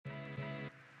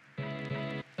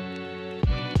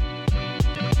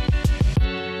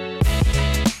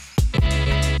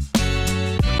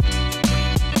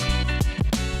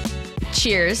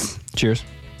cheers. Cheers.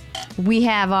 We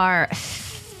have our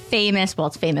famous, well,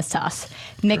 it's famous to us,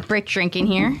 Mick Britt drinking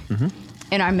here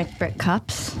in our Mick Britt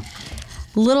cups.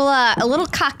 A little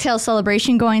cocktail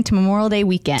celebration going to Memorial Day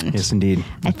weekend. Yes, indeed.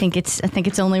 I think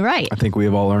it's only right. I think we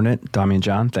have all earned it. Tommy and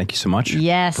John, thank you so much.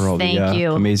 Yes, for all thank the,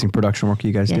 you. Amazing production work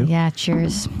you guys do. Yeah,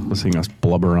 cheers. Listening to us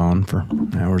blubber on for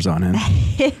hours on end.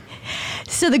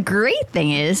 So the great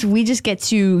thing is we just get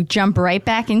to jump right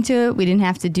back into it. We didn't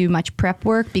have to do much prep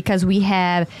work because we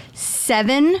have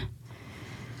seven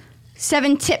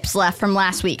tips left from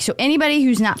last week. So anybody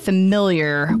who's not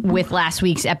familiar with last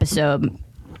week's episode,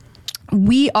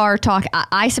 we are talking.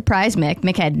 I surprised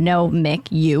Mick.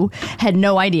 You had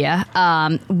no idea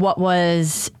what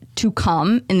was to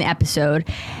come in the episode.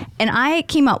 And I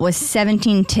came up with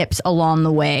 17 tips along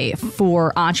the way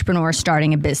for entrepreneurs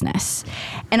starting a business.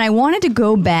 And I wanted to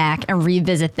go back and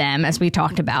revisit them as we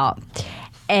talked about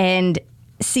and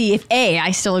see if A,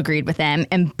 I still agreed with them,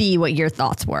 and B, what your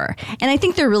thoughts were. And I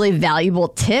think they're really valuable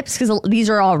tips because these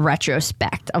are all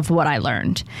retrospect of what I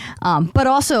learned. But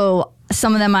also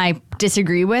some of them I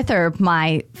disagree with or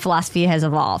my philosophy has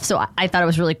evolved. So I thought it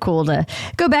was really cool to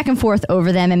go back and forth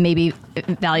over them and maybe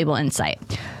valuable insight.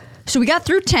 So we got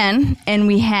through 10 and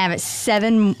we have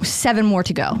seven more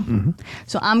to go. Mm-hmm.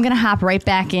 So I'm going to hop right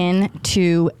back in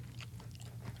to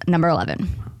number 11.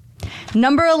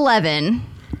 Number 11,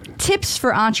 tips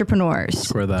for entrepreneurs.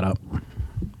 Square that up.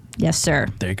 Yes, sir.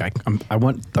 There you go. I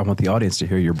want the audience to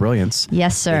hear your brilliance.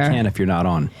 Yes, sir. They can if you're not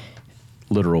on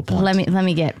literal points. Let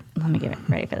me get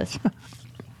ready for this.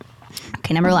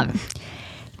 Okay, number 11.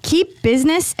 Keep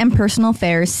business and personal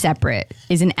affairs separate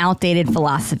is an outdated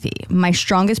philosophy. My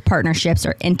strongest partnerships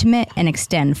are intimate and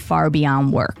extend far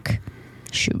beyond work.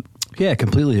 Shoot. Yeah,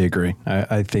 completely agree.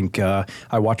 I think I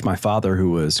watched my father,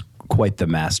 who was quite the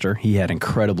master. He had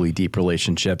incredibly deep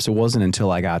relationships. It wasn't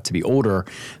until I got to be older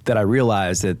that I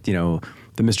realized that,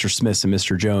 the Mr. Smiths and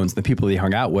Mr. Jones, the people that he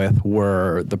hung out with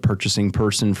were the purchasing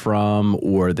person from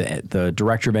or the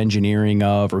director of engineering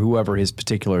of or whoever his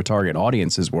particular target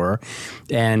audiences were.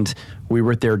 And we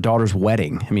were at their daughter's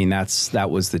wedding. I mean, that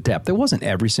was the depth. It wasn't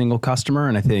every single customer.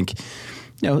 And I think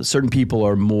certain people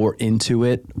are more into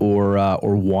it or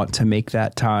want to make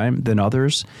that time than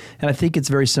others. And I think it's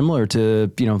very similar to,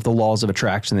 the laws of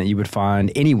attraction that you would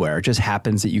find anywhere. It just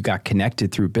happens that you got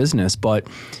connected through business. But,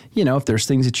 if there's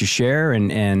things that you share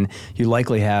and you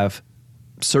likely have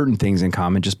certain things in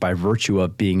common just by virtue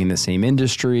of being in the same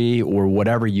industry or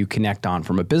whatever you connect on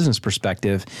from a business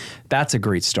perspective, that's a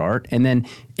great start. And then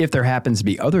if there happens to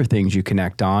be other things you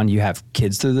connect on, you have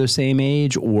kids that are the same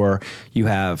age or you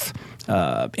have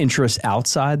interests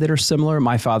outside that are similar.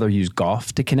 My father used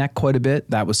golf to connect quite a bit.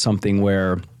 That was something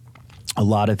where a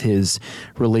lot of his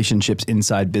relationships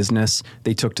inside business,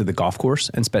 they took to the golf course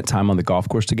and spent time on the golf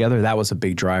course together. That was a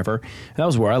big driver. And that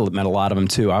was where I met a lot of them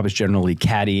too. I was generally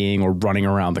caddying or running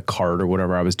around the cart or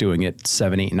whatever I was doing at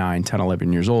 7, 8, 9, 10,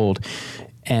 11 years old.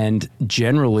 And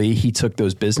generally, he took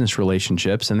those business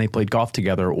relationships and they played golf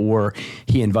together, or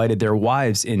he invited their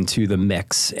wives into the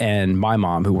mix and my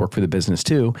mom, who worked for the business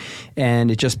too.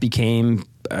 And it just became,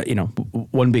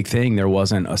 one big thing. There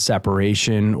wasn't a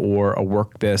separation or a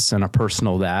work this and a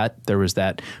personal that. There was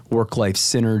that work-life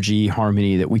synergy,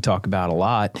 harmony that we talk about a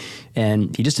lot.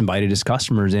 And he just invited his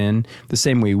customers in the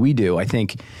same way we do. I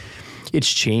think it's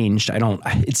changed.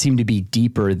 It seemed to be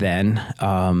deeper then.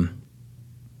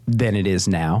 Than it is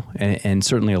now. And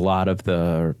certainly a lot of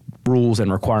the rules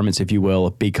and requirements, if you will,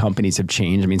 of big companies have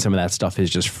changed. I mean, some of that stuff is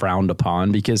just frowned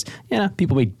upon because,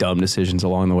 people make dumb decisions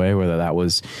along the way, whether that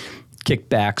was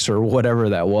kickbacks or whatever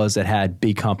that was that had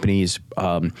big companies,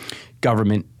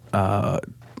 government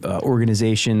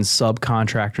organizations,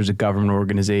 subcontractors of government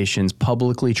organizations,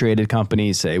 publicly traded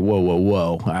companies say,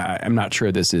 whoa, I'm not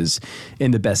sure this is in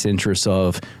the best interest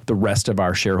of the rest of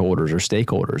our shareholders or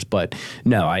stakeholders. But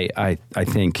no, I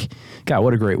think, God,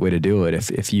 what a great way to do it.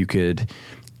 If you could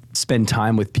spend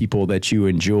time with people that you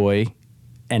enjoy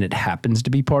and it happens to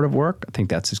be part of work, I think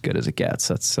that's as good as it gets.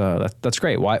 That's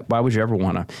great. Why would you ever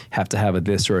want to have a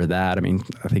this or a that? I mean,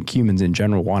 I think humans in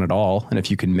general want it all. And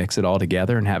if you can mix it all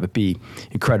together and have it be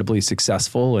incredibly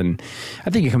successful, and I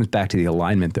think it comes back to the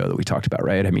alignment, though, that we talked about,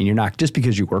 right? I mean, you're not, just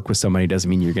because you work with somebody doesn't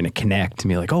mean you're going to connect and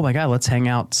be like, oh my God, let's hang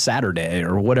out Saturday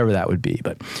or whatever that would be.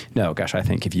 But no, gosh, I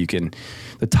think if you can,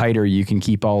 the tighter you can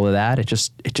keep all of that, it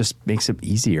just makes it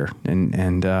easier. And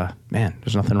man,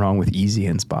 there's nothing wrong with easy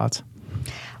in spots.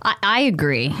 I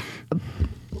agree,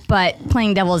 but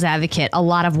playing devil's advocate, a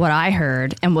lot of what I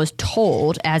heard and was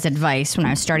told as advice when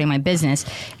I was starting my business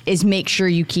is make sure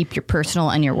you keep your personal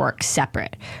and your work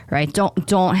separate, right?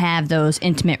 Don't have those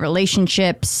intimate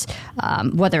relationships,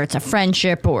 whether it's a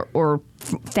friendship or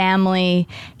family.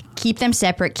 Keep them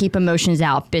separate, keep emotions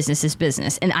out, business is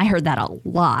business. And I heard that a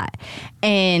lot.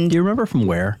 And do you remember from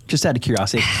where? Just out of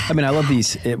curiosity. I mean, I love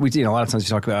these. A lot of times we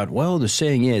talk about, well, the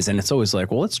saying is, and it's always like,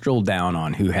 well, let's drill down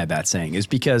on who had that saying. Is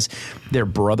because their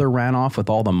brother ran off with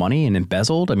all the money and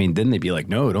embezzled? I mean, then they'd be like,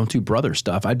 no, don't do brother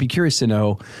stuff. I'd be curious to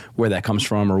know where that comes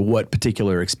from or what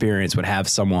particular experience would have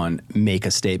someone make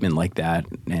a statement like that.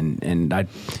 And I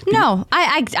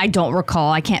don't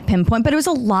recall. I can't pinpoint, but it was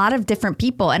a lot of different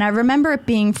people. And I remember it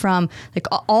being from like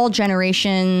all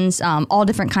generations, all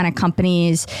different kind of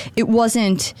companies. It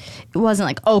wasn't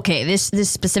like, okay, this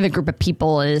specific group of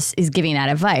people is giving that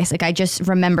advice. Like I just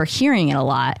remember hearing it a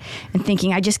lot and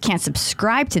thinking I just can't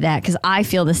subscribe to that because I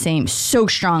feel the same so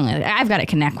strongly. Like, I've got to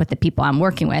connect with the people I'm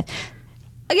working with.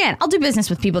 Again, I'll do business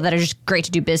with people that are just great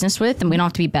to do business with, and we don't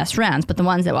have to be best friends. But the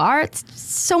ones that are, it's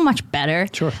so much better.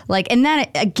 Sure. Like, and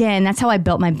that again, that's how I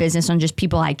built my business on just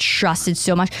people I trusted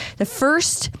so much. The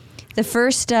first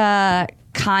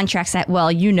contracts that, well,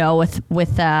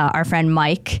 with our friend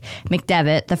Mick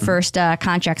DEBATE, the first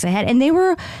contracts I had, and they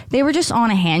were just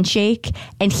on a handshake,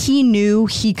 and he knew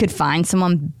he could find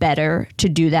someone better to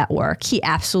do that work. He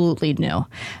absolutely knew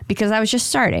because I was just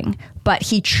starting. But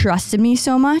he trusted me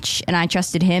so much, and I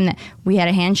trusted him that we had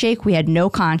a handshake, we had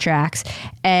no contracts,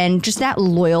 and just that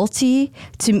loyalty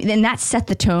to me, and that set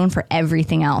the tone for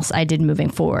everything else I did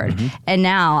moving forward. Mm-hmm. And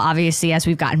now, obviously, as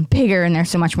we've gotten bigger and there's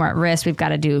so much more at risk, we've got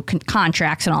to do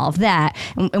contracts and all of that,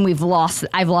 and I've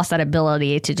lost that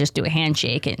ability to just do a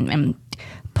handshake and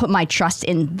put my trust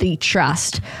in the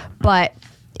trust. But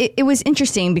it was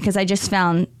interesting because I just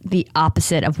found the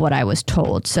opposite of what I was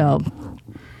told. So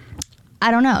I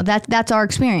don't know. That's our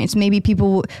experience. Maybe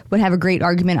people would have a great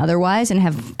argument otherwise and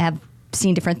have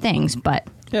seen different things, but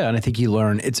yeah, and I think you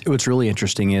learn. What's really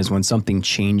interesting is when something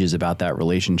changes about that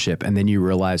relationship, and then you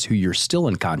realize who you're still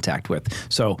in contact with.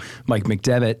 So, Mick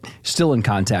DEBATE, still in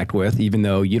contact with, even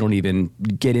though you don't even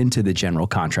get into the general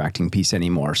contracting piece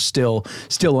anymore. Still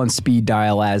on speed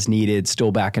dial as needed.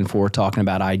 Still back and forth talking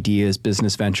about ideas,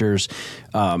 business ventures.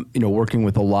 Working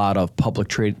with a lot of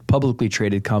publicly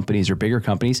traded companies or bigger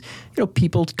companies.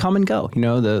 People come and go.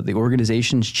 The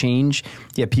organizations change.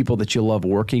 You have people that you love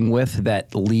working with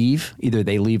that leave. Either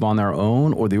they leave on their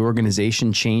own or the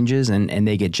organization changes and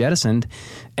they get jettisoned,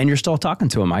 and you're still talking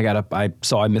to them.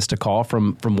 I missed a call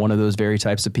from one of those very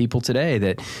types of people today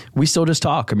that we still just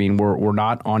talk. I mean, we're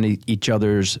not on each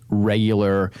other's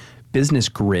regular business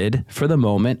grid for the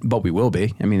moment, but we will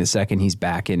be. I mean, the second he's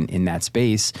back in that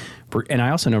space. And I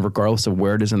also know regardless of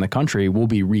where it is in the country, we'll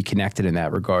be reconnected in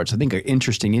that regard. So I think an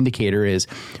interesting indicator is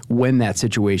when that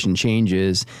situation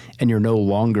changes and you're no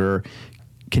longer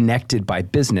connected by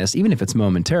business, even if it's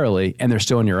momentarily, and they're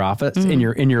still in your office, in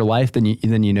your life, then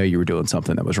you know you were doing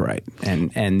something that was right,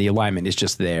 and the alignment is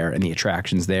just there, and the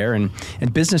attraction's there, and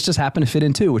business just happened to fit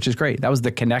in too, which is great. That was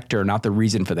the connector, not the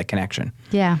reason for the connection.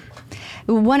 Yeah.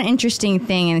 One interesting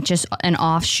thing, and it's just an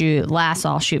last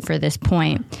offshoot for this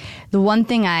point. The one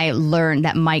thing I learned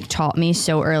that Mike taught me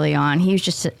so early on, he was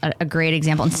just a great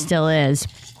example and still is.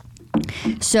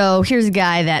 So here's a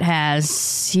guy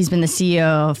he's been the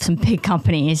CEO of some big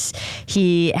companies.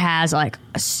 He's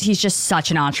just such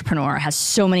an entrepreneur, has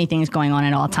so many things going on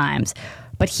at all times.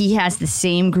 But he has the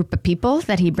same group of people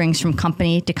that he brings from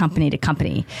company to company to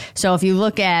company. So if you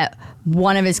look at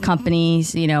one of his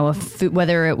companies,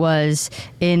 whether it was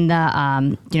in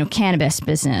the cannabis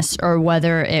business or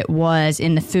whether it was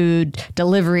in the food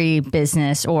delivery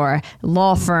business or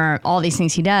law firm, all these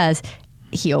things he does,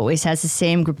 he always has the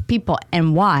same group of people.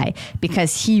 And why?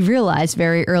 Because he realized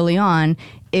very early on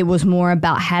it was more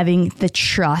about having the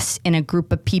trust in a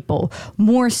group of people,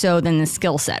 more so than the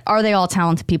skill set. Are they all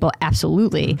talented people?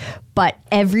 Absolutely. But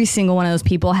every single one of those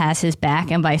people has his back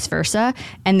and vice versa.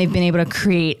 And they've been able to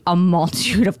create a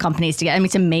multitude of companies together. I mean,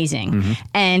 it's amazing. Mm-hmm.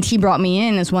 And he brought me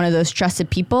in as one of those trusted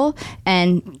people.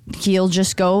 And he'll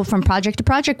just go from project to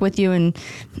project with you and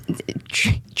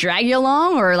drag you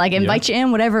along or invite you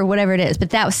in, whatever it is. But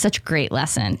that was such a great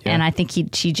lesson. Yeah. And I think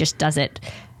he just does it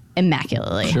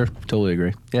immaculately. Sure, totally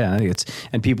agree. Yeah, I think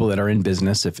and people that are in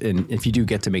business, if you do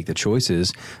get to make the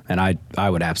choices, and I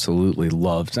would absolutely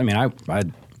love. I mean, I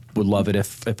would love it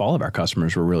if all of our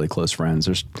customers were really close friends.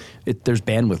 There's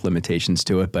bandwidth limitations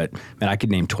to it, but man, I could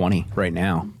name 20 right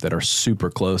now that are super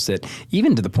close. That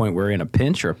even to the point where in a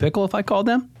pinch or a pickle, if I called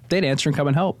them, they'd answer and come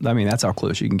and help. I mean, that's how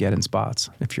close you can get in spots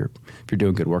if you're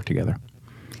doing good work together.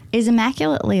 Is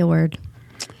immaculately a word?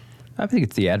 I think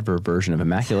it's the adverb version of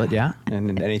immaculate, yeah.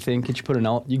 And anything, could you put an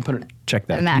L? You can put it. Check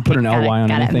that. You put an LY on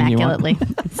anything you want.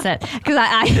 Because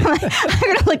I'm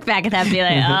going to look back at that and be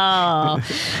like, oh.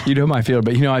 You know how I feel,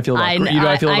 but you know how I feel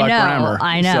about grammar.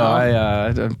 I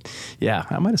know. So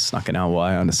I might have snuck an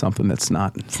LY onto something that's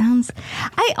not.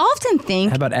 I often think.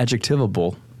 How about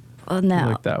adjectivable? Oh, no. You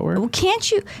like that word? Well,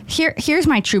 can't you? Here's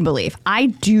my true belief. I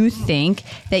do think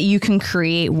that you can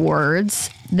create words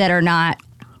that are not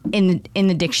in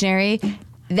the dictionary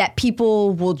that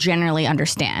people will generally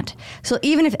understand. So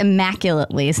even if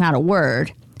immaculately is not a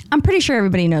word, I'm pretty sure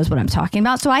everybody knows what I'm talking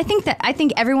about. So I think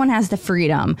everyone has the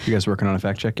freedom. You guys working on a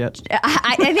fact check yet?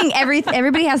 I think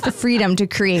everybody has the freedom to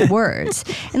create words.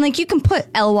 And like you can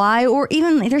put ly, or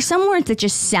even there's some words that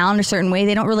just sound a certain way.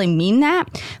 They don't really mean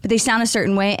that, but they sound a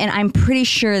certain way. And I'm pretty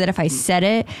sure that if I said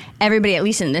it, everybody, at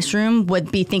least in this room,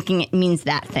 would be thinking it means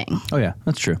that thing. Oh yeah,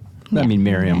 that's true. I mean,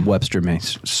 Merriam-Webster may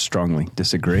strongly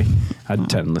disagree. I'd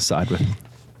tend to side with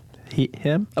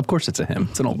him. Of course it's a him.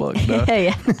 It's an old book.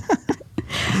 Yeah.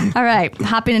 All right,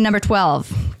 hopping to number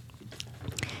 12.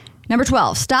 Number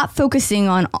 12, stop focusing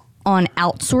on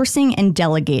outsourcing and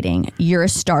delegating. You're a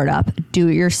startup. Do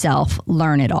it yourself.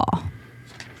 Learn it all.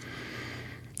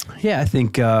 Yeah, I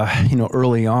think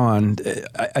early on,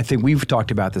 I think we've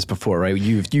talked about this before, right?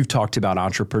 You've talked about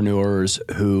entrepreneurs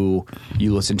who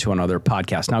you listen to on other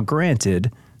podcasts. Now,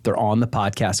 granted, they're on the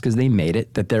podcast because they made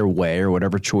it, that their way or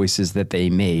whatever choices that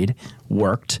they made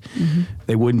worked. Mm-hmm.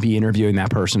 They wouldn't be interviewing that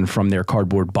person from their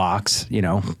cardboard box,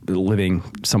 living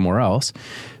somewhere else.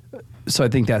 So I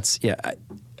think that's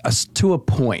to a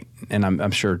point, and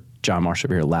I'm sure John Marsh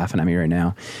over here laughing at me right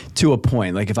now, to a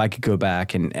point. Like if I could go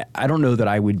back, and I don't know that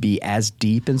I would be as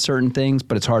deep in certain things,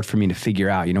 but it's hard for me to figure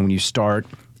out. When you start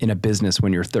in a business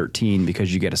when you're 13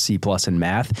 because you get a C+ in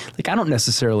math, like I don't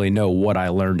necessarily know what I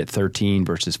learned at 13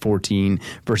 versus 14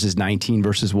 versus 19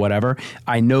 versus whatever.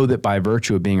 I know that by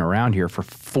virtue of being around here for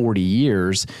 40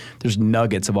 years, there's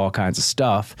nuggets of all kinds of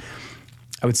stuff.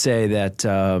 I would say that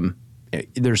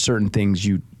there's certain things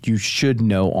you should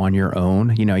know on your own.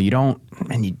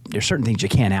 There's certain things you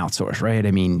can't outsource, right?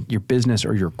 I mean, your business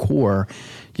or your core,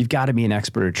 you've got to be an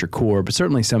expert at your core, but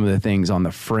certainly some of the things on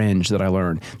the fringe that I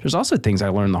learned. There's also things I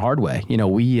learned the hard way.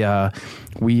 We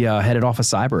headed off a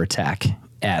cyber attack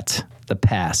at the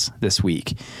pass this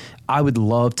week. I would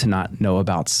love to not know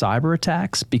about cyber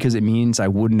attacks because it means I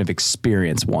wouldn't have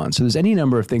experienced one. So there's any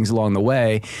number of things along the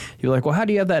way. You're like, well, how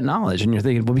do you have that knowledge? And you're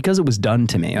thinking, well, because it was done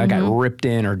to me. I got ripped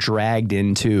in or dragged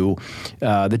into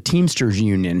the Teamsters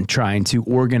Union trying to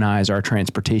organize our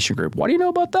transportation group. Why do you know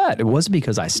about that? It wasn't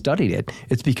because I studied it.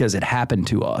 It's because it happened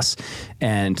to us.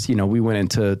 And, we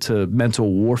went into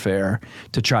mental warfare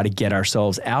to try to get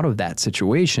ourselves out of that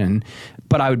situation.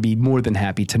 But I would be more than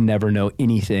happy to never know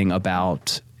anything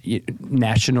about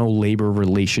National Labor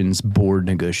Relations Board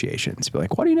negotiations. Be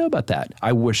like, what do you know about that?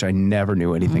 I wish I never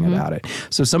knew anything about it.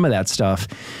 So some of that stuff,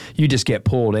 you just get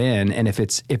pulled in, and if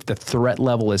the threat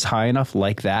level is high enough,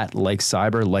 like that, like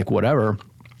cyber, like whatever,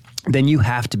 then you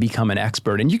have to become an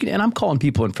expert. And I'm calling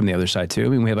people in from the other side too. I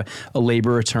mean, we have a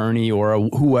labor attorney or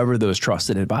whoever those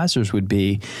trusted advisors would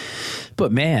be.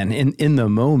 But man, in the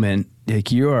moment,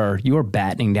 like you are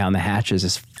battening down the hatches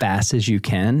as fast as you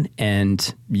can,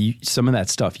 and some of that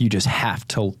stuff you just have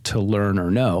to learn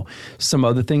or know. Some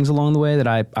other things along the way that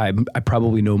I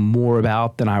probably know more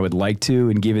about than I would like to,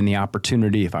 and given the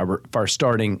opportunity, if I were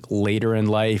starting later in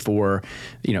life or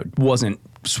wasn't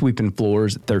sweeping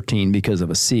floors at 13 because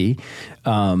of a C,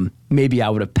 maybe I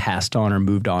would have passed on or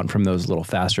moved on from those a little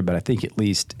faster. But I think at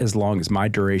least as long as my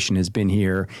duration has been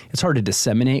here, it's hard to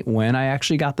disseminate when I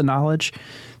actually got the knowledge.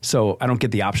 So I don't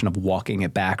get the option of walking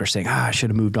it back or saying, I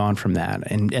should have moved on from that.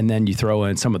 And then you throw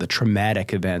in some of the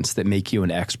traumatic events that make you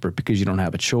an expert because you don't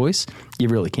have a choice. You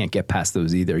really can't get past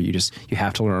those either. You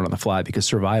have to learn on the fly, because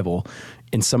survival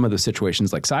in some of those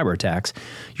situations like cyber attacks,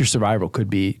 your survival could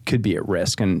be at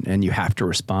risk, and you have to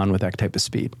respond with that type of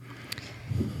speed.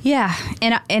 Yeah.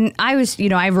 And I was,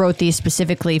 I wrote these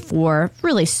specifically for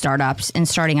really startups and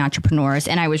starting entrepreneurs.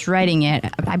 And I was writing it,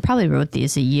 I probably wrote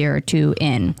these a year or two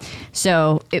in.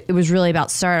 So it was really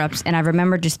about startups. And I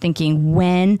remember just thinking,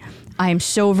 when I am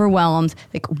so overwhelmed,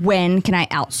 like when can I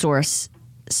outsource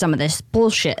some of this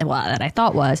bullshit that I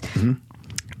thought was. Mm-hmm.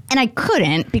 And I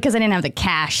couldn't because I didn't have the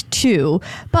cash to,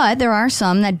 but there are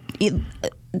some that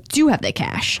do have the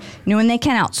cash, and they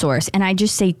can outsource. And I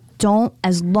just say, don't,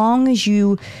 as long as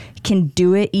you can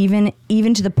do it, even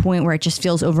to the point where it just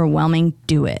feels overwhelming,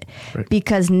 do it. Right.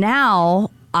 Because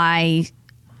now I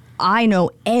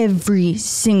know every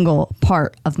single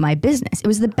part of my business. It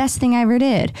was the best thing I ever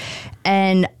did.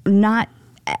 And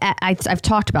I've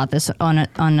talked about this on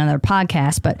another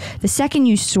podcast, but the second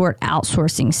you start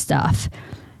outsourcing stuff,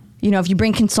 if you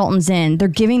bring consultants in, they're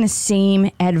giving the same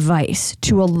advice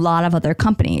to a lot of other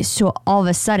companies. So all of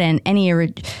a sudden,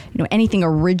 anything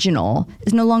original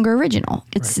is no longer original.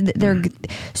 It's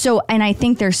and I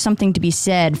think there's something to be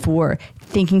said for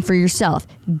thinking for yourself,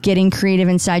 getting creative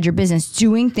inside your business,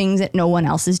 doing things that no one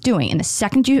else is doing. And the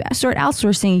second you start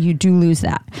outsourcing, you do lose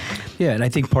that. Yeah, and I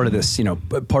think part of this,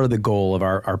 part of the goal of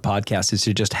our podcast is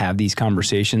to just have these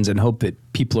conversations and hope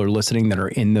that people are listening that are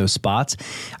in those spots.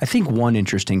 I think one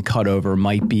interesting cutover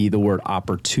might be the word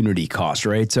opportunity cost,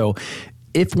 right? So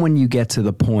if when you get to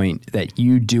the point that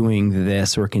you doing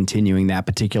this or continuing that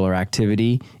particular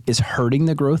activity is hurting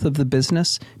the growth of the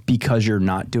business because you're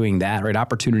not doing that, right?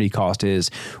 Opportunity cost is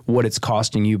what it's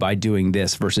costing you by doing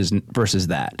this versus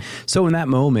that. So in that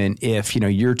moment, if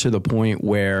you're to the point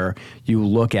where you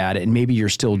look at it and maybe you're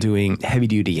still doing heavy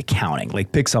duty accounting,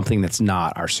 like pick something that's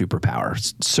not our superpower,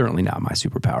 it's certainly not my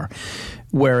superpower.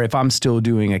 Where if I'm still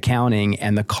doing accounting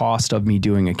and the cost of me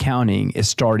doing accounting is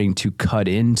starting to cut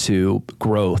into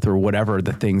growth or whatever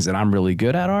the things that I'm really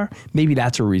good at are, maybe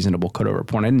that's a reasonable cutover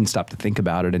point. I didn't stop to think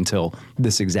about it until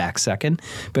this exact second.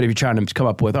 But if you're trying to come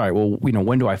up with, all right, well,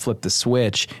 when do I flip the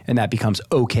switch? And that becomes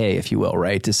okay, if you will,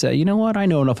 right? To say, you know what, I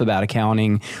know enough about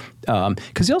accounting.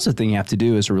 Because the also thing you have to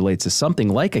do as it relates to something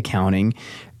like accounting,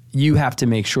 you have to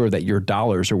make sure that your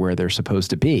dollars are where they're supposed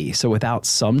to be. So without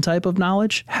some type of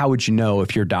knowledge, how would you know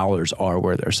if your dollars are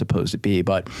where they're supposed to be?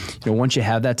 But once you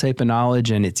have that type of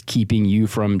knowledge and it's keeping you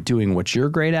from doing what you're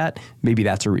great at, maybe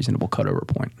that's a reasonable cutover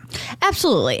point.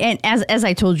 Absolutely. And as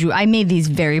I told you, I made these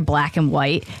very black and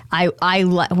white.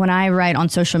 When I write on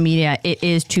social media, it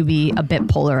is to be a bit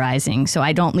polarizing. So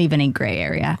I don't leave any gray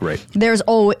area. Right.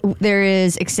 There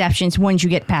is exceptions once you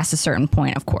get past a certain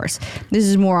point, of course. This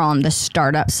is more on the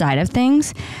startup side of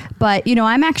things. But,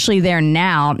 I'm actually there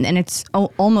now, and it's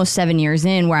almost 7 years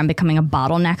in where I'm becoming a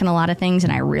bottleneck in a lot of things,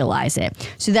 and I realize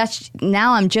it. So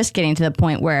now I'm just getting to the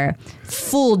point where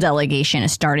full delegation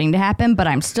is starting to happen, but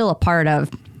I'm still a part of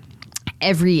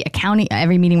every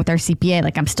meeting with our CPA.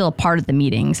 Like, I'm still a part of the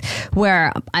meetings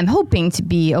where I'm hoping to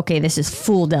be, okay, this is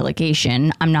full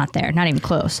delegation. I'm not there, not even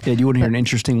close. Yeah, do you want to hear an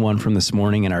interesting one from this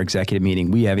morning in our executive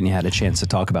meeting? We haven't had a chance to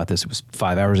talk about this. It was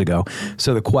 5 hours ago.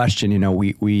 So the question,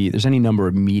 there's any number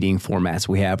of meeting formats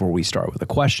we have where we start with a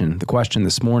question. The question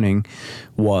this morning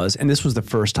was, and this was the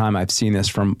first time I've seen this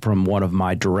from one of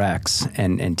my directs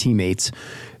and teammates,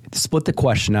 split the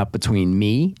question up between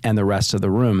me and the rest of the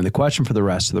room. And the question for the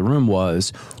rest of the room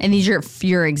was... And these are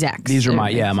your execs. These are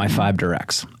my 5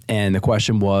 directs. And the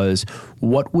question was,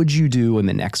 what would you do in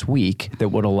the next week that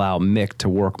would allow Mick to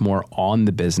work more on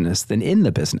the business than in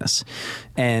the business?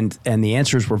 And the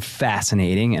answers were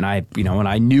fascinating. And I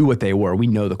knew what they were. We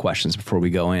know the questions before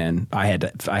we go in. I had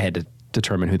to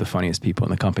determine who the funniest people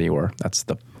in the company were. That's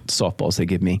the softballs they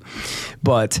give me.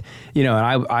 But, and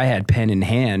I had pen in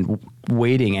hand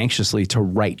waiting anxiously to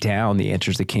write down the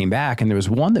answers that came back. And there was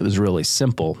one that was really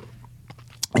simple,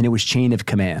 and it was chain of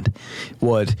command.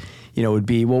 Would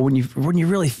be, well, when you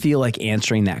really feel like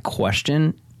answering that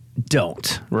question,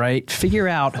 don't, right? Figure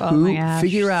out who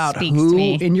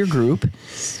in your group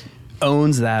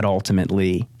owns that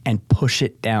ultimately and push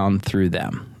it down through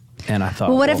them. And I thought,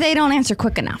 well, what if they don't answer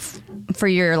quick enough for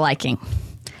your liking?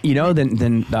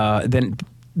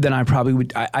 Then I probably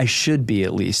would, I should be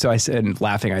at least. So I said,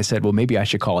 laughing, I said, well, maybe I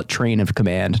should call it train of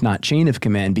command, not chain of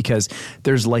command, because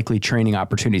there's likely training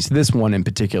opportunities. This one in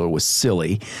particular was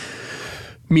silly,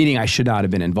 meaning I should not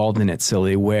have been involved in it,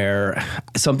 silly, where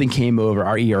something came over.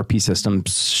 Our ERP system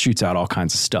shoots out all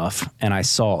kinds of stuff, and I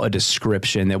saw a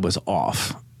description that was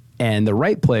off. And the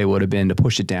right play would have been to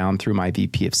push it down through my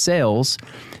VP of sales,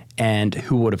 and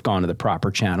who would have gone to the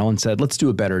proper channel and said, let's do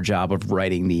a better job of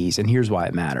writing these, and here's why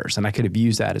it matters. And I could have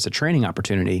used that as a training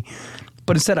opportunity.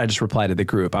 But instead, I just replied to the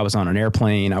group. I was on an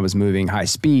airplane. I was moving high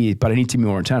speed, but I need to be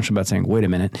more intentional about saying, wait a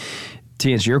minute.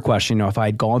 To answer your question, if I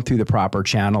had gone through the proper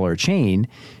channel or chain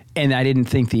and I didn't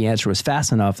think the answer was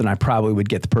fast enough, then I probably would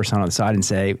get the person on the side and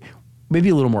say, maybe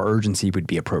a little more urgency would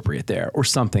be appropriate there or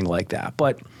something like that.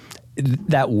 But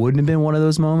that wouldn't have been one of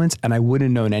those moments, and I wouldn't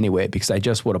have known anyway because I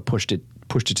just would have pushed it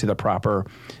to the proper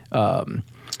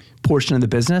portion of the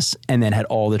business and then had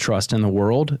all the trust in the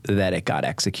world that it got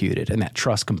executed. And that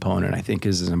trust component, I think,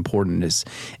 is as important as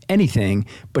anything,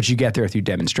 but you get there through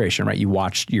demonstration, right? You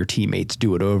watch your teammates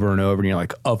do it over and over, and you're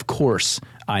like, of course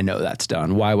I know that's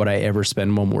done. Why would I ever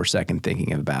spend one more second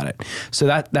thinking about it? So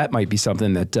that might be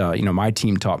something that my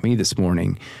team taught me this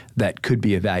morning that could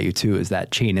be of value too, is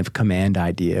that chain of command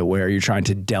idea where you're trying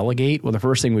to delegate. Well, the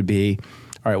first thing would be,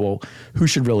 all right, well, who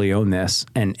should really own this?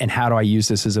 And how do I use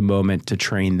this as a moment to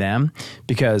train them?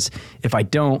 Because if I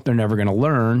don't, they're never going to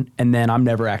learn. And then I'm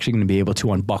never actually going to be able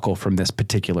to unbuckle from this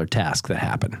particular task that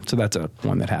happened. So that's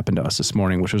one that happened to us this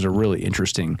morning, which was a really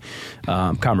interesting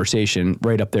conversation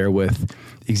right up there with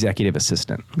executive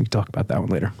assistant. We can talk about that one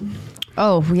later.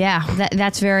 Oh, yeah.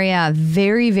 That's very,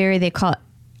 very, they call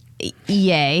it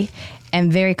EA,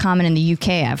 and very common in the UK,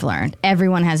 I've learned.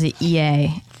 Everyone has an EA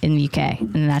in the UK,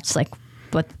 and that's like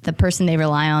what the person they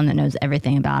rely on that knows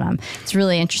everything about them. It's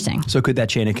really interesting. So could that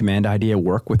chain of command idea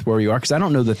work with where you are? Because I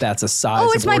don't know that that's a size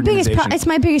of organization. It's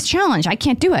my biggest challenge. I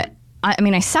can't do it. I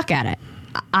mean, I suck at it.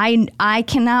 I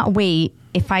cannot wait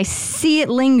if I see it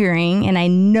lingering and I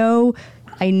know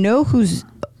who's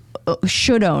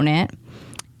should own it.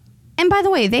 And by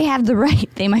the way, they have the right.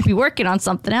 They might be working on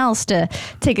something else to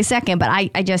take a second, but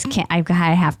I just can't. I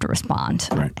have to respond.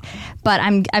 Right. But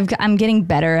I'm getting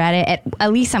better at it.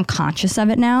 At least I'm conscious of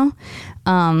it now,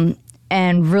 and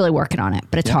really working on it.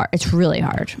 But it's hard. It's really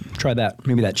hard. Try that.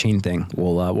 Maybe that chain thing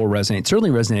will resonate. Certainly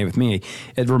resonate with me.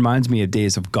 It reminds me of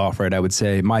days of golf. Right. I would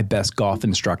say my best golf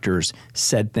instructors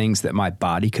said things that my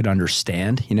body could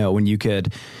understand. You know, when you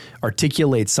could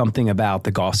articulate something about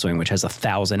the golf swing, which has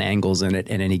 1,000 angles in it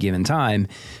at any given time,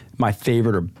 my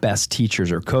favorite or best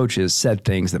teachers or coaches said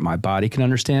things that my body can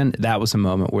understand. That was a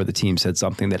moment where the team said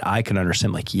something that I can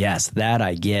understand. Like, yes, that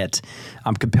I get.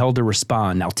 I'm compelled to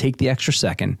respond. Now take the extra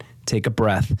second, take a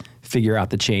breath, figure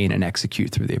out the chain, and execute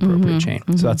through the appropriate chain.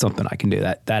 So that's something I can do.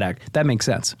 That makes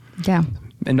sense. Yeah.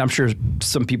 And I'm sure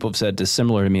some people have said this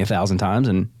similar to me 1,000 times,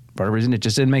 and for whatever reason, it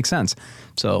just didn't make sense.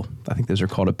 So I think those are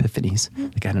called epiphanies.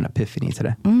 I got an epiphany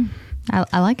today.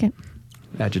 I like it.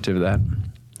 Adjective of that.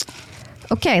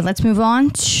 Okay, let's move on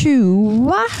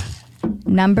to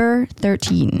number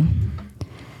 13.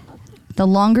 The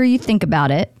longer you think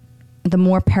about it, the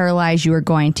more paralyzed you are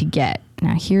going to get.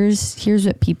 Now, here's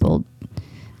what people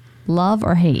love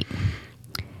or hate.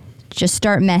 Just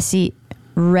start messy.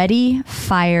 Ready,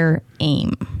 fire,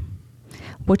 aim.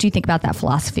 What do you think about that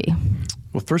philosophy?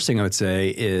 Well, first thing I would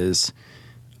say is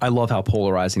I love how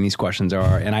polarizing these questions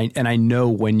are. And I know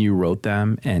when you wrote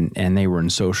them and they were in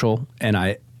social,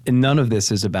 and none of this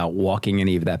is about walking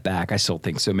any of that back. I still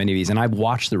think so many of these. And I've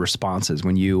watched the responses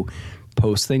when you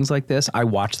post things like this. I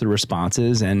watch the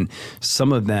responses, and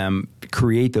some of them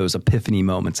create those epiphany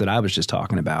moments that I was just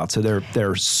talking about. So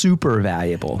they're super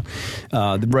valuable.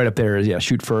 Right up there is,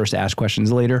 shoot first, ask questions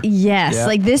later. Yes,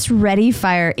 like this ready,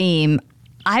 fire, aim.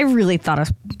 I really thought it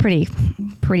was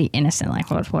pretty innocent, like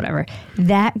whatever.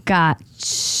 That got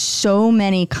so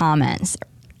many comments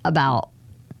about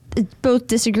both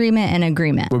disagreement and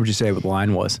agreement. What would you say what the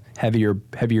line was? Heavier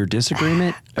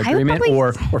disagreement, agreement,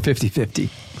 or 50-50?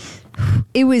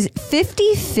 It was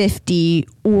 50-50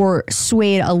 or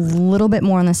swayed a little bit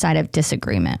more on the side of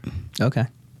disagreement. Okay.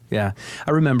 Yeah.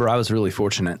 I remember I was really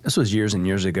fortunate. This was years and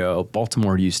years ago.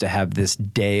 Baltimore used to have this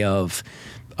day of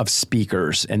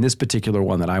speakers, and this particular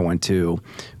one that I went to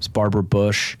was Barbara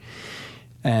Bush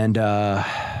and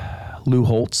Lou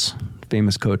Holtz,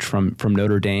 famous coach from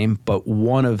Notre Dame. But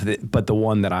the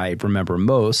one that I remember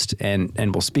most and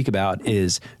we'll speak about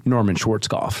is Norman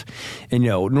Schwarzkopf. And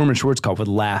Norman Schwarzkopf would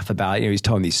laugh about, he's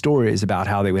telling these stories about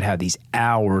how they would have these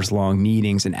hours-long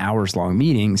meetings.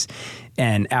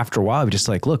 And after a while, we're just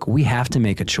like, look, we have to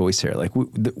make a choice here. Like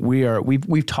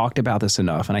we've talked about this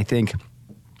enough, and I think.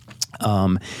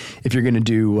 If you're going to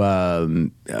do,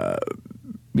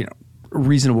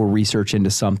 reasonable research into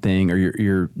something, or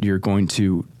you're going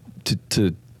to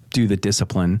do the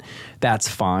discipline, that's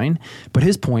fine. But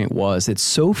his point was that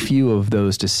so few of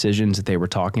those decisions that they were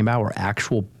talking about were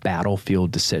actual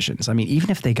battlefield decisions. I mean, even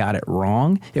if they got it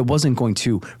wrong, it wasn't going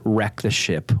to wreck the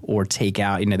ship or take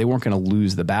out, they weren't going to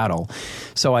lose the battle.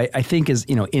 So I think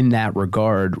in that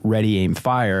regard, ready, aim,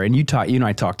 fire. And you and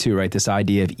I talked too, right? This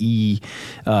idea of E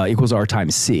equals R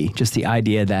times C, just the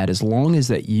idea that as long as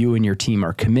that you and your team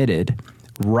are committed,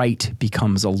 right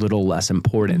becomes a little less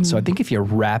important. So I think if you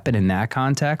wrap it in that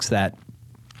context, that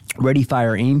ready,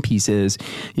 fire, aim piece is,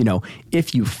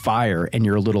 if you fire and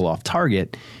you're a little off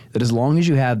target, that as long as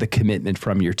you have the commitment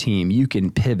from your team, you can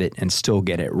pivot and still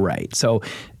get it right. So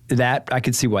that I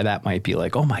could see why that might be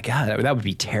like, oh my God, that would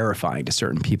be terrifying to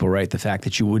certain people, right? The fact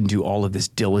that you wouldn't do all of this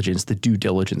diligence, the due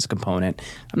diligence component.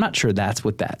 I'm not sure that's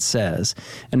what that says.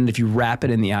 And if you wrap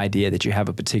it in the idea that you have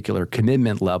a particular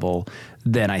commitment level,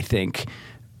 then I think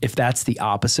if that's the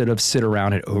opposite of sit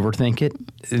around and overthink it,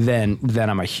 then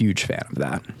I'm a huge fan of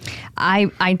that.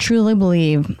 I truly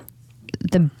believe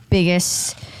the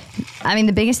biggest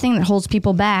thing that holds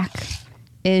people back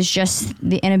is just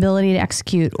the inability to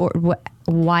execute, or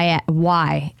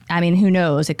why? I mean, who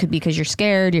knows? It could be because you're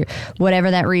scared,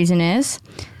 whatever that reason is.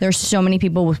 There's so many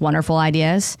people with wonderful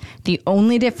ideas. The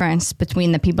only difference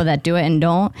between the people that do it and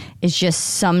don't is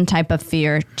just some type of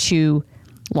fear to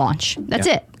launch. That's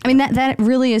it. I mean, that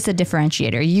really is a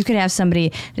differentiator. You could have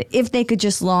somebody that if they could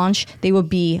just launch, they would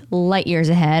be light years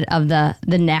ahead of the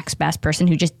next best person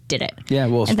who just did it. Yeah,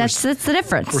 well, and that's the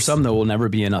difference. For some, there will never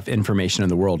be enough information in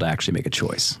the world to actually make a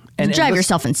choice. And drive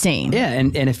yourself insane. Yeah,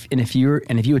 and if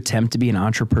you attempt to be an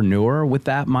entrepreneur with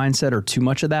that mindset or too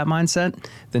much of that mindset,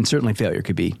 then certainly failure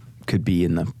could be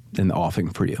in the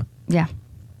offing for you. Yeah.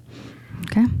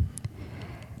 Okay.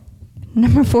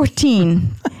 Number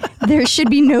 14. There should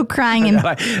be no crying in...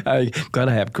 I'm glad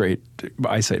I have great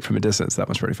eyesight from a distance. That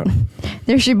was pretty fun.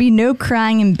 There should be no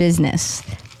crying in business.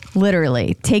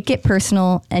 Literally. Take it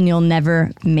personal and you'll never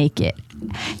make it.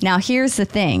 Now, here's the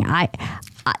thing.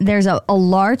 There's a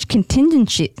large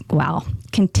contingency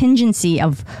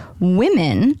of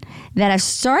women that have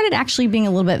started actually being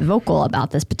a little bit vocal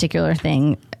about this particular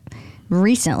thing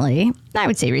recently. I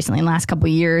would say recently, in the last couple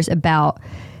of years, about...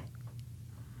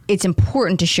 it's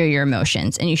important to show your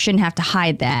emotions and you shouldn't have to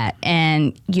hide that.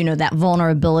 And, that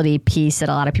vulnerability piece that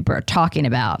a lot of people are talking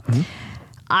about. Mm-hmm.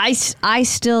 I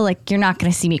still, you're not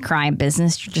going to see me cry in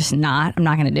business. You're just not. I'm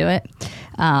not going to do it.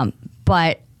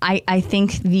 But I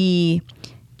think the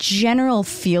general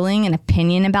feeling and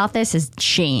opinion about this has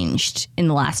changed in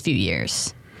the last few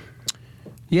years.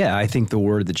 Yeah, I think the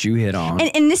word that you hit on.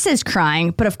 And this is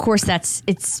crying, but of course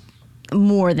it's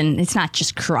more than, it's not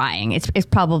just crying. It's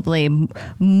probably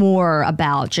more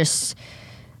about just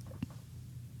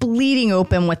bleeding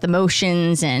open with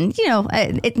emotions, and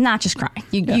it's not just crying.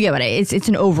 You get what it's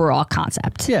an overall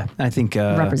concept. Yeah, I think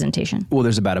representation. Well,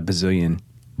 there's about a bazillion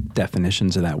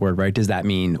definitions of that word, right? Does that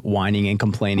mean whining and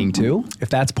complaining too? If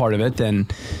that's part of it, then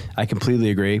I completely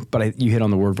agree. But you hit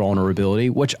on the word vulnerability,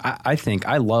 which I think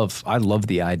I love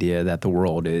the idea that the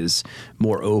world is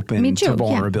more open to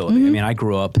vulnerability. Yeah. Mm-hmm. I mean, I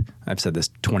grew up, I've said this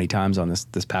 20 times on this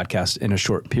podcast in a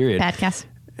short period. Podcast.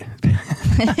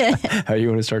 How you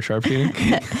want to start sharpshooting?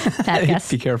 Podcast.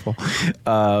 Be careful.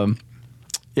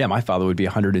 Yeah, my father would be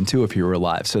 102 if he were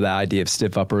alive. So the idea of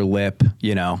stiff upper lip,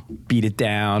 beat it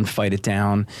down, fight it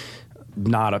down,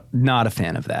 not a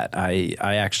fan of that. I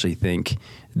actually think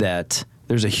that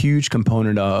there's a huge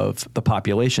component of the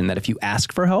population that if you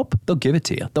ask for help, they'll give it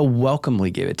to you. They'll welcomely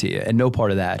give it to you. And no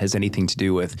part of that has anything to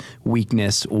do with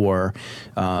weakness or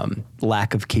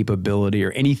lack of capability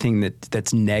or anything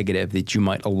that's negative that you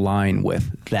might align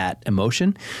with that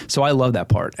emotion. So I love that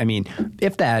part. I mean,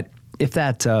 if that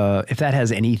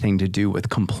has anything to do with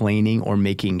complaining or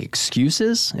making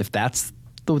excuses, if that's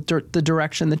the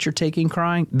direction that you're taking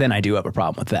crying, then I do have a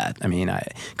problem with that. I mean,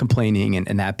 complaining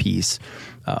and that piece,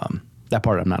 that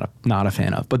part I'm not a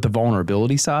fan of. But the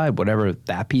vulnerability side, whatever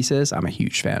that piece is, I'm a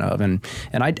huge fan of, and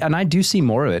I do see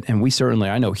more of it. And we certainly,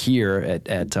 I know here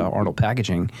at Arnold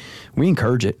Packaging, we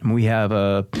encourage it. And we have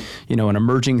an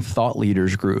emerging thought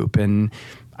leaders group, and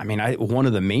I mean, one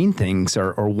of the main things,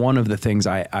 or one of the things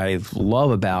I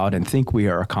love about and think we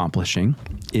are accomplishing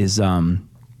is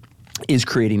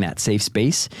creating that safe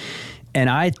space. And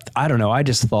I don't know, I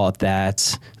just thought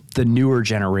that the newer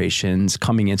generations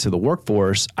coming into the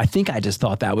workforce, I think I just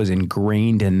thought that was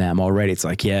ingrained in them already. It's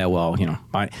like, yeah, well,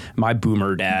 my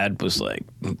boomer dad was like,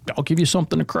 I'll give you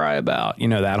something to cry about,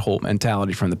 that whole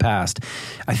mentality from the past.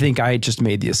 I think I just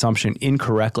made the assumption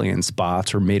incorrectly in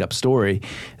spots or made up story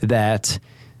that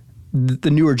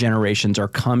the newer generations are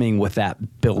coming with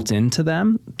that built into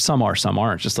them. Some are, some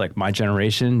aren't. Just like my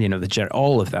generation,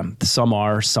 all of them. Some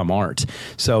are, some aren't.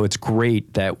 So it's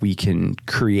great that we can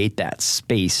create that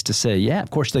space to say, yeah, of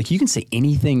course, you can say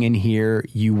anything in here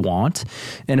you want.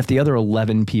 And if the other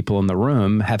 11 people in the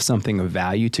room have something of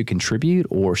value to contribute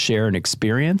or share an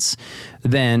experience,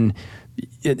 then...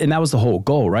 And that was the whole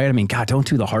goal, right? I mean, God, don't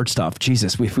do the hard stuff.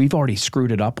 Jesus, if we've already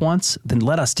screwed it up once, then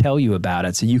let us tell you about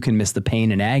it so you can miss the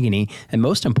pain and agony. And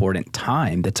most important,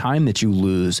 the time that you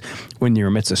lose when you're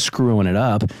amidst of screwing it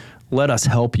up. Let us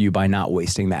help you by not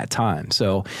wasting that time.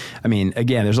 So, I mean,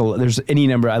 again, there's any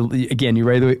number. Again, you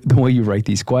write the way you write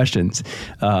these questions.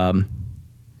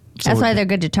 That's why they're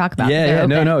good to talk about. Yeah,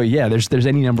 yeah. There's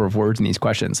any number of words in these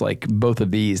questions, like both of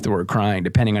these, the word crying,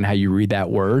 depending on how you read that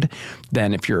word.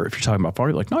 Then if you're talking about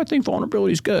vulnerability, like, no, I think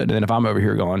vulnerability is good. And then if I'm over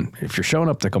here going, if you're showing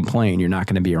up to complain, you're not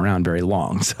going to be around very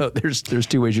long. So there's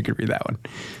two ways you could read that one.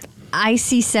 I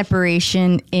see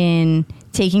separation in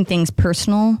taking things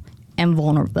personal and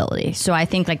vulnerability. So I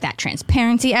think like that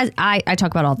transparency, as I talk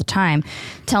about all the time,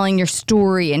 telling your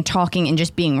story and talking and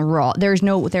just being raw. There's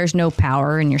no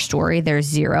power in your story. There's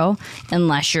zero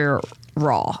unless you're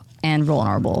raw and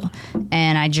vulnerable.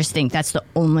 And I just think that's the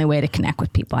only way to connect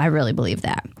with people. I really believe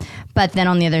that. But then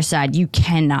on the other side, you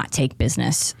cannot take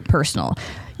business personal.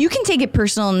 You can take it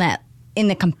personal in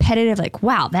the competitive, like,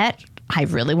 wow, I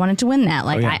really wanted to win that.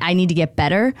 Like, I need to get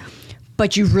better.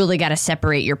 But you've really got to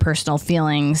separate your personal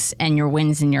feelings and your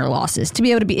wins and your losses to be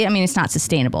able to be, I mean, it's not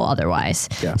sustainable otherwise.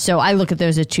 Yeah. So I look at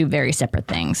those as two very separate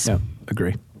things. Yeah,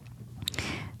 agree.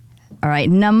 All right,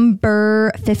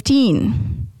 number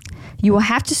 15. You will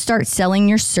have to start selling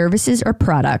your services or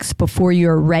products before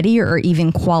you're ready or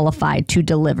even qualified to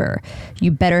deliver.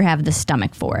 You better have the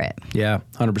stomach for it. Yeah,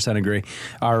 100% agree.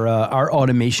 Our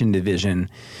automation division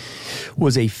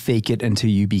was a fake it until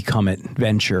you become it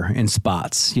venture in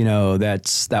spots. You know,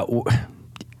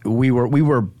 we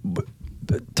were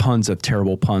tons of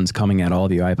terrible puns coming at all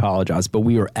of you. I apologize, but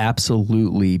we were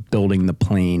absolutely building the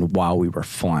plane while we were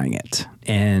flying it,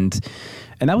 and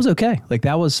that was okay. Like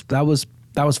that was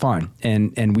fine.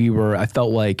 And I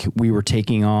felt like we were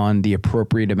taking on the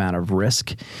appropriate amount of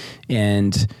risk,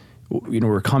 and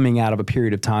we're coming out of a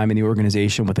period of time in the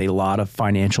organization with a lot of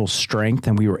financial strength,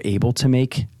 and we were able to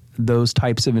make those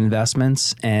types of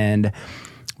investments, and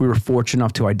we were fortunate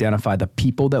enough to identify the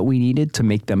people that we needed to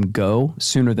make them go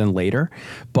sooner than later.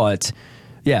 But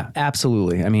yeah,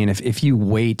 absolutely. I mean, if you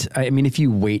wait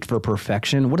for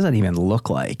perfection, what does that even look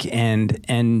like?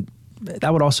 And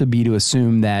that would also be to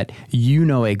assume that you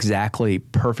know exactly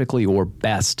perfectly or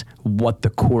best what the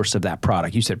course of that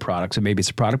product. You said product, so maybe it's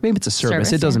a product, maybe it's a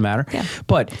service. It doesn't matter. Yeah.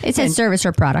 But it says service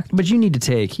or product. But you need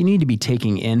to be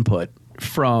taking input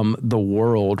from the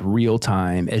world real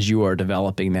time as you are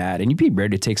developing that. And you'd be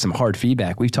ready to take some hard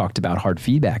feedback. We've talked about hard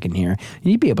feedback in here.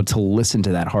 You need to be able to listen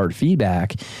to that hard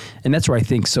feedback. And that's where I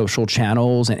think social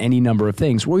channels and any number of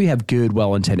things where you have good,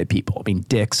 well-intended people. I mean,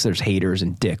 dicks, there's haters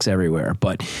and dicks everywhere.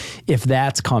 But if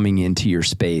that's coming into your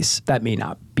space, that may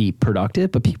not be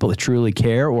productive, but people that truly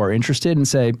care or are interested and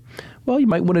say, well, you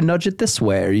might want to nudge it this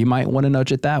way, or you might want to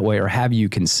nudge it that way, or have you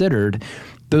considered?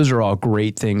 Those are all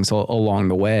great things along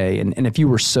the way. And if you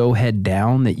were so head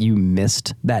down that you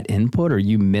missed that input or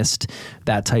you missed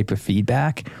that type of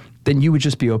feedback, then you would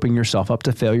just be opening yourself up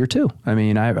to failure too. I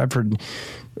mean, I've heard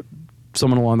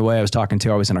someone along the way I was talking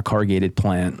to, I was in a corrugated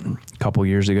plant a couple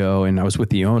years ago, and I was with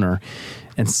the owner,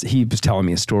 and he was telling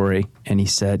me a story, and he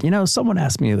said, someone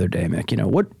asked me the other day, Mick,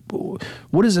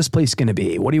 what is this place going to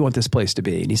be? What do you want this place to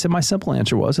be? And he said, my simple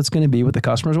answer was, it's going to be what the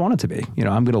customers want it to be.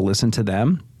 I'm going to listen to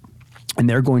them, and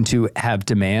they're going to have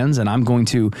demands, and I'm going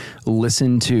to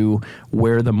listen to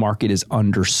where the market is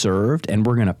underserved, and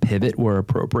we're going to pivot where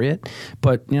appropriate.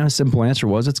 But, a simple answer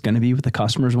was it's going to be what the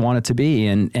customers want it to be.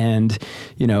 And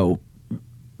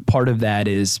part of that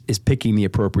is picking the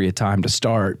appropriate time to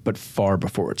start, but far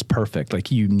before it's perfect. Like,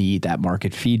 you need that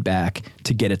market feedback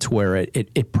to get it to where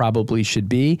it probably should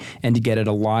be, and to get it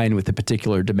aligned with the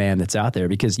particular demand that's out there,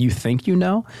 because you think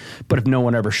but if no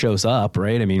one ever shows up,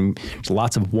 right? I mean, there's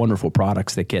lots of wonderful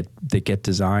products that get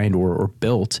designed or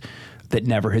built that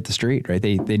never hit the street, right?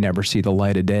 They never see the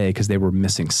light of day because they were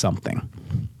missing something.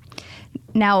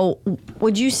 Now,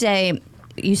 would you say,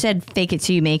 you said fake it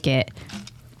till you make it.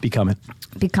 Become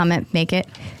it, make it.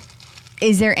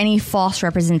 Is there any false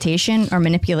representation or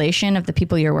manipulation of the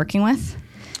people you're working with?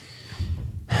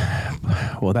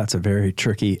 Well, that's a very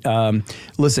tricky.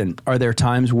 Listen, are there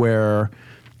times where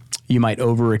you might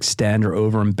overextend or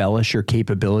over-embellish your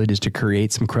capabilities to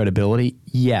create some credibility?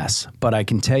 Yes, but I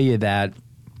can tell you that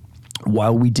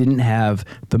while we didn't have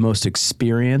the most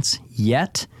experience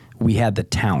yet, we had the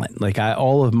talent. Like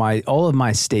all of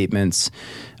my statements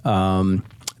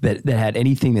that had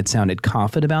anything that sounded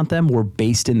confident about them were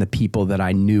based in the people that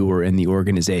I knew were in the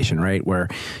organization, right? Where,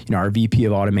 our VP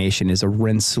of automation is a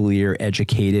Rensselaer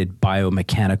educated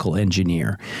biomechanical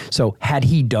engineer. So had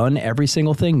he done every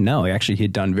single thing? No, actually he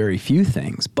had done very few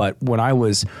things. But when I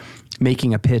was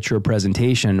making a pitch or a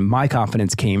presentation, my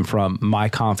confidence came from my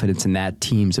confidence in that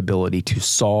team's ability to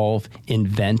solve,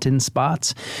 invent in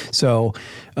spots. So,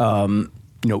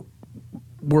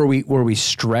 were we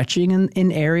stretching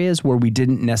in areas where we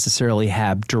didn't necessarily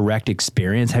have direct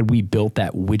experience? Had we built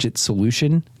that widget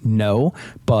solution? No.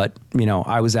 But,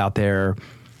 I was out there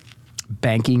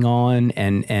banking on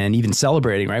and even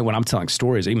celebrating, right? When I'm telling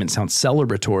stories, it even sounds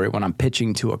celebratory when I'm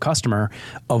pitching to a customer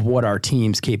of what our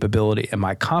team's capability and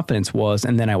my confidence was.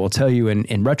 And then I will tell you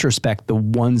in retrospect, the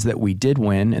ones that we did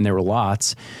win, and there were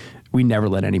lots, we never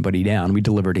let anybody down. We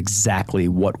delivered exactly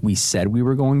what we said we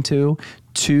were going to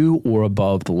or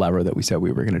above the level that we said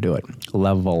we were going to do it.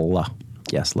 Level.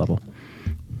 Yes, level.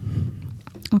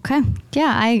 Okay.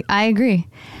 Yeah, I agree.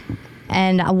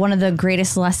 And one of the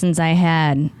greatest lessons I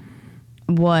had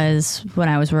was when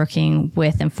I was working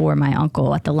with and for my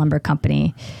uncle at the lumber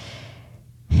company.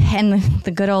 And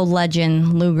the good old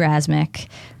legend, Lou Grasmick,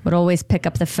 would always pick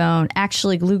up the phone.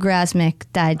 Actually, Lou Grasmick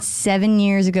died 7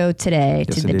 years ago today,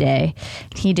 Yes, to the day.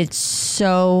 He did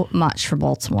so much for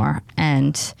Baltimore,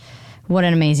 and what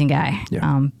an amazing guy.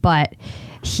 Yeah. But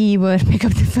he would pick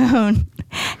up the phone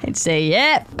and say,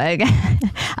 "Yep, I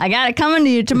got it coming to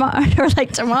you tomorrow," or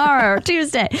like tomorrow or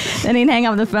Tuesday. Then he'd hang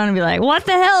up the phone and be like, "What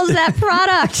the hell is that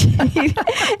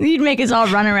product?" He'd make us all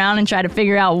run around and try to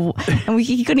figure out, and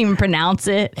he couldn't even pronounce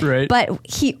it. Right. But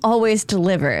he always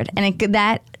delivered, and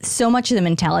that so much of the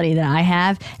mentality that I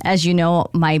have, as you know,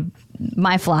 my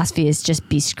philosophy is just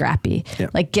be scrappy.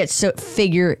 Yep. Like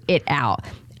figure it out.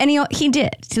 And he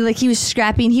did. So like he was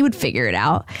scrappy and he would figure it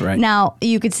out. Right. Now,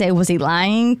 you could say, was he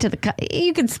lying to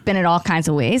you could spin it all kinds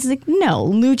of ways. Like, no,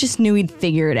 Lou just knew he'd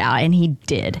figure it out, and he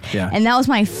did. Yeah. And that was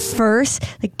my first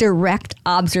like direct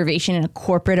observation in a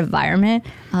corporate environment.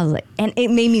 I was like, and it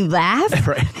made me laugh.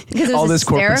 Right. Because it was all this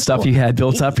corporate hysterical. stuff you had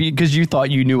built up because you thought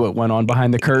you knew what went on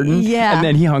behind the curtain. Yeah. And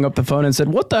then he hung up the phone and said,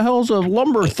 "What the hell's a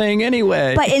lumber thing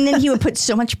anyway?" And then he would put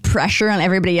so much pressure on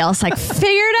everybody else, like, figure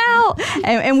it out.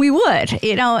 And we would,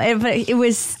 but it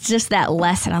was just that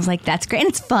lesson. I was like, that's great. And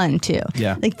it's fun too.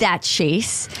 Yeah. Like that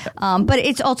chase. But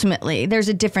it's ultimately, there's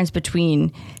a difference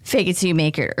between fake it till you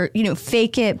make it, or,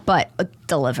 fake it, but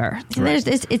deliver.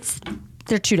 Right.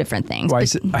 They're two different things. Well, I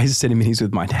used to sit in meetings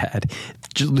with my dad,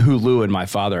 who Lou and my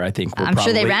father, I think, were I'm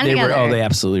sure they ran together. They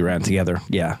absolutely ran together.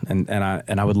 Yeah, and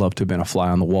I would love to have been a fly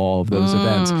on the wall of those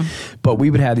events. But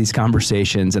we would have these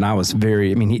conversations, and I was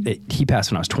he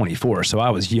passed when I was 24, so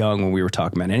I was young when we were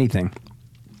talking about anything.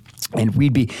 And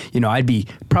we'd be, I'd be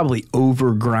probably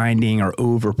over grinding or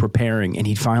over preparing, and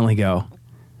he'd finally go,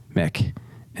 "Mick,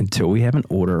 until we have an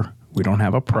order, we don't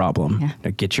have a problem. Yeah.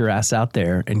 Now get your ass out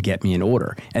there and get me an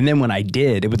order." And then when I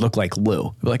did, it would look like Lou.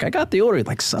 It'd be like, "I got the order." He'd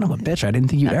like, "Son of a bitch, I didn't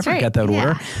think you'd That's ever right. get that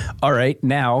order." Yeah. All right,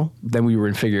 now, then we were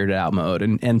in figure it out mode.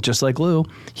 And just like Lou,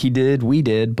 he did, we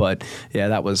did. But yeah,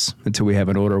 that was until we have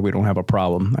an order, we don't have a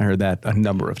problem. I heard that a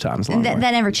number of times along the way.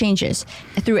 That never changes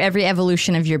through every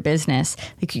evolution of your business.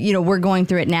 Like, we're going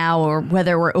through it now, or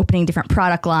whether we're opening different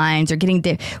product lines or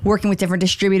working with different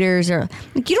distributors, or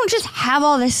like, you don't just have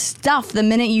all this stuff the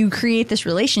minute you create this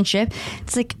relationship.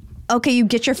 It's like, okay, you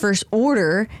get your first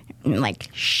order, and you're like,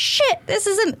 shit, this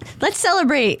isn't, let's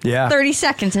celebrate 30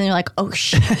 seconds. And you're like, oh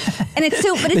shit. And it's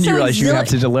so, but it's then so you realize you have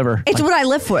to deliver. It's what I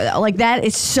live for though. Like that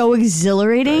is so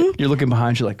exhilarating. Right. You're looking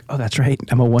behind you like, oh, that's right.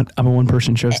 I'm a one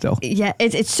person show still. Yeah,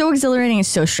 it's so exhilarating and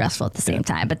so stressful at the same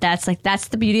time. But that's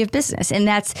the beauty of business, and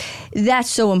that's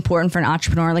so important for an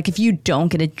entrepreneur. Like if you don't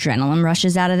get adrenaline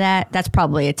rushes out of that, that's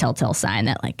probably a telltale sign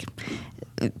that like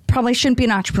probably shouldn't be an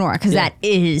entrepreneur, because that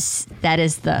is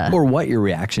the, or what your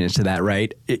reaction is to that,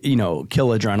 right? Kill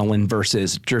adrenaline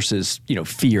versus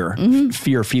fear,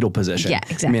 fear fetal position. Yeah,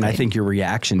 exactly. I mean, I think your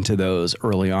reaction to those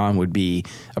early on would be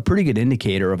a pretty good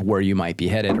indicator of where you might be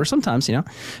headed. Or sometimes,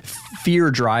 fear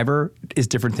driver is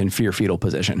different than fear fetal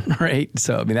position, right?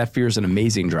 So, I mean, that fear is an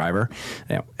amazing driver.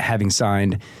 Having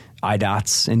signed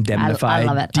IDOTs,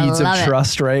 indemnified deeds of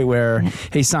trust, right? Where,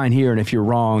 hey, sign here, and if you're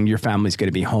wrong, your family's going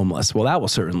to be homeless. Well, that will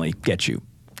certainly get you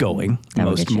going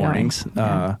most mornings.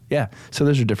 Yeah. So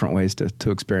those are different ways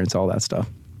to experience all that stuff.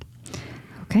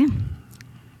 Okay.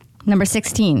 Number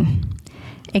 16,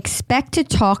 expect to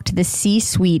talk to the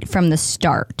C-suite from the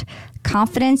start.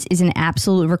 Confidence is an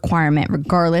absolute requirement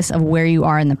regardless of where you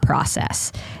are in the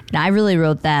process. And I really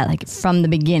wrote that like from the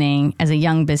beginning as a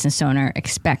young business owner,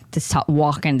 expect to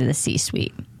walk into the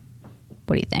C-suite.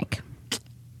 What do you think?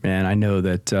 Man, I know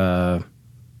that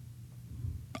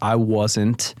I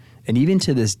wasn't, and even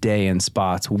to this day in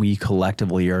spots, we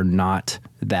collectively are not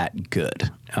that good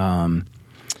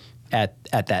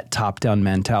at that top-down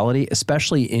mentality,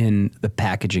 especially in the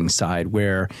packaging side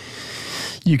where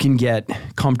you can get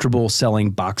comfortable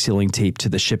selling box sealing tape to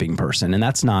the shipping person. And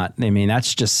that's not,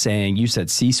 that's just saying, you said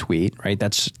C-suite, right?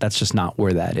 That's just not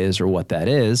where that is or what that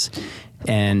is.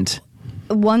 And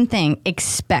one thing,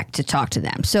 expect to talk to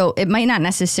them. So it might not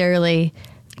necessarily,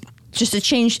 just to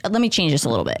change, let me change this a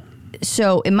little bit.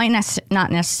 So it might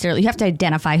not necessarily, you have to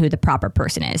identify who the proper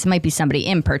person is. It might be somebody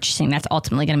in purchasing that's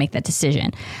ultimately going to make that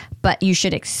decision. But you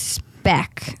should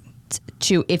expect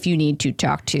to, if you need to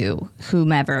talk to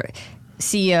whomever,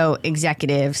 CEO,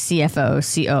 executive, CFO,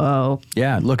 COO.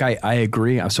 Yeah, look, I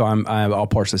agree. So I'll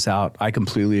parse this out. I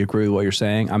completely agree with what you're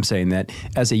saying. I'm saying that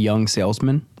as a young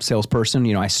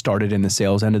salesperson, I started in the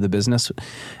sales end of the business.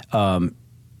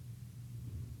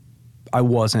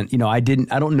 wasn't, I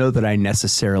don't know that I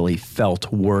necessarily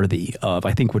felt worthy of.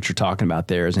 I think what you're talking about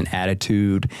there is an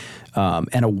attitude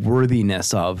and a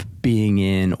worthiness of being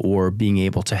in or being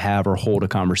able to have or hold a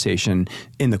conversation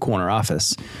in the corner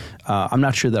office. I'm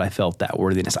not sure that I felt that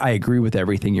worthiness. I agree with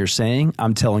everything you're saying.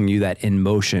 I'm telling you that in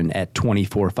motion at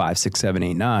 24, 5, 6, 7,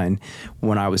 8, 9,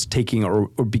 when I was taking or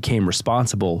became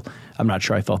responsible, I'm not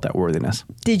sure I felt that worthiness.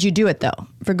 Did you do it though?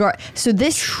 So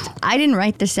I didn't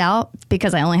write this out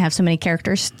because I only have so many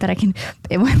characters that I can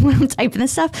when I'm typing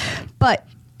this stuff. But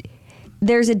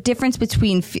there's a difference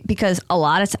between, because a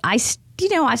lot of I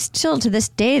still to this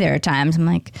day there are times I'm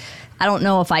like, I don't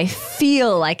know if I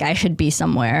feel like I should be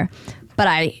somewhere, but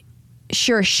I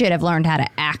sure shit have learned how to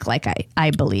act like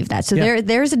I believe that. So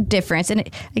there's a difference, and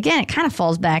it kind of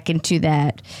falls back into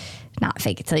that. Not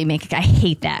fake it till you make it. I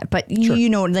hate that. But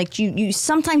you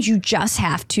sometimes you just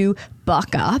have to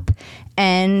buck up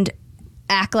and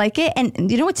act like it.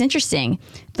 And you know what's interesting?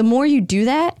 The more you do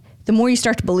that, the more you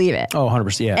start to believe it. Oh,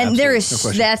 100%. Yeah. And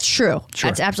that's true. Sure.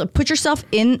 That's absolutely. Put yourself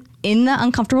in the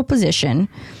uncomfortable position,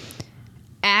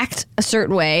 act a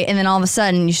certain way, and then all of a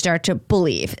sudden you start to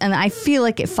believe. And I feel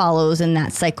like it follows in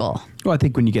that cycle. Well, I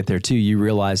think when you get there, too, you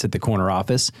realize that the corner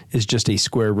office is just a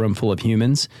square room full of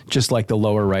humans, just like the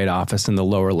lower right office and the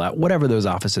lower left, whatever those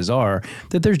offices are,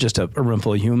 that there's just a room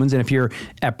full of humans. And if you're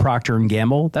at Procter &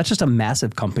 Gamble, that's just a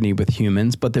massive company with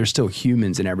humans, but there's still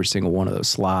humans in every single one of those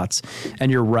slots.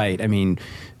 And you're right. I mean,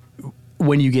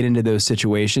 when you get into those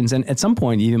situations, and at some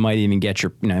point you might even get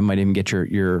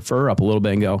your fur up a little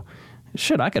bit and go,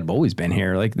 shit, I could have always been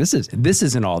here. Like this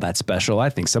isn't all that special. I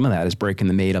think some of that is breaking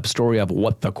the made up story of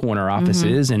what the corner office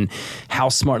is and how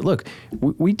smart. Look,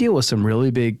 we deal with some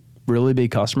really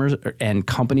big customers and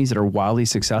companies that are wildly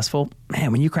successful.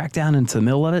 Man, when you crack down into the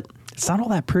middle of it, it's not all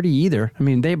that pretty either. I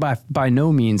mean, they by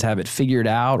no means have it figured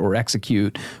out or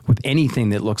execute with anything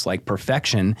that looks like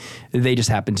perfection. They just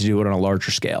happen to do it on a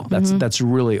larger scale. That's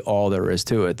really all there is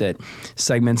to it. That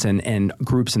segments and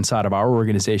groups inside of our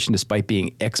organization, despite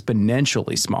being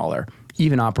exponentially smaller,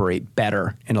 even operate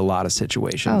better in a lot of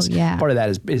situations. Oh, yeah. Part of that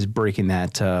is breaking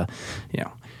that,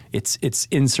 It's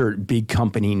insert big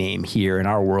company name here in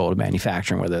our world of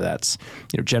manufacturing, whether that's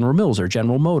General Mills or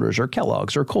General Motors or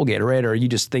Kellogg's or Colgate, right? Or you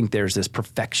just think there's this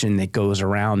perfection that goes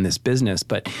around this business.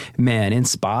 But man, in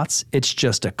spots, it's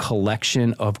just a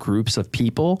collection of groups of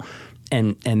people,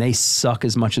 and they suck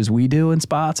as much as we do in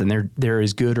spots, and they're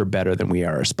as good or better than we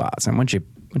are at spots. And once you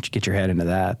get your head into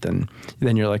that, then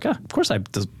you're like, of course I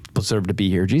deserve to be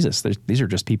here. Jesus, these are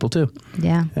just people too.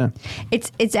 Yeah.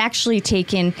 It's actually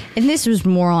taken, and this was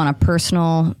more on a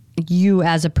personal, you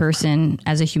as a person,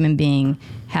 as a human being,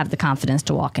 have the confidence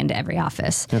to walk into every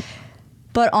office. Yep.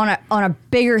 But on a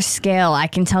bigger scale, I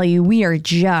can tell you we are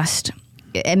just,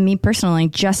 and me personally,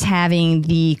 just having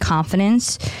the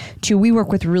confidence we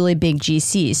work with really big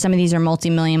GCs. Some of these are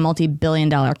multi-million,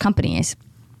 multi-billion-dollar companies.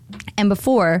 And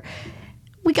before,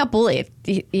 we got bullied.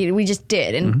 We just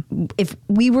did, and if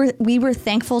we were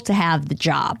thankful to have the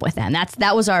job with them.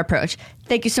 That was our approach.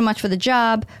 Thank you so much for the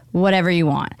job. Whatever you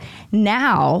want.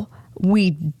 Now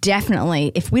we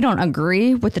definitely, if we don't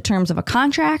agree with the terms of a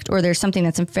contract or there's something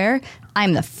that's unfair,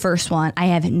 I'm the first one.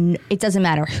 It doesn't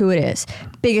matter who it is.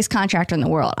 Biggest contractor in the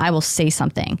world, I will say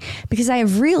something, because I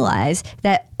have realized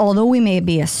that although we may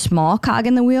be a small cog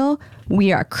in the wheel,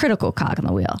 we are a critical cog in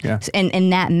the wheel. Yeah.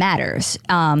 And that matters.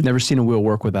 Never seen a wheel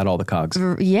work without all the cogs.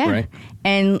 Yeah.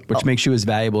 Right? Which makes you as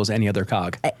valuable as any other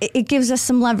cog. It gives us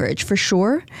some leverage for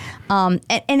sure. And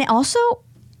it also,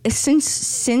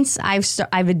 since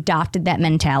I've adopted that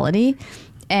mentality,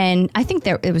 and I think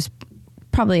it was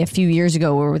probably a few years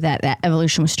ago where that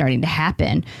evolution was starting to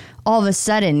happen, all of a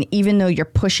sudden, even though you're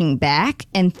pushing back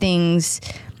and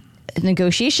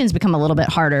negotiations become a little bit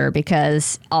harder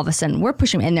because all of a sudden we're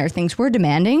pushing and there are things we're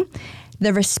demanding,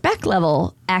 the respect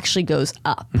level actually goes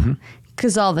up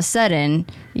because all of a sudden,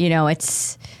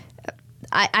 it's,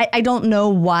 I don't know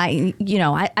why,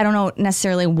 I don't know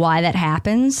necessarily why that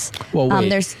happens. Well,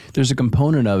 wait, there's a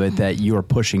component of it that your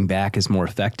pushing back is more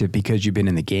effective because you've been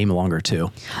in the game longer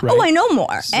too. Right? Oh, I know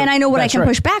more. So, and I know what I can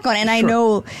push back on. And I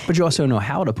know. But you also know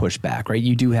how to push back, right?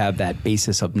 You do have that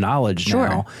basis of knowledge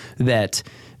now that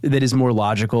is more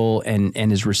logical and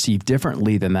is received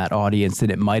differently than that audience that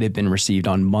it might have been received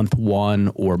on month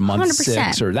 1 or month 100%.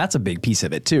 6, or that's a big piece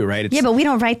of it too, right? But we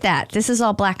don't write that. This is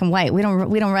all black and white. We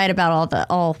don't write about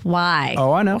all why.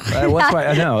 Oh, I know. I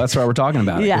know. That's why we're talking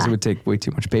about it, because it would take way too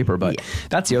much paper. But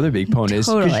that's the other big point is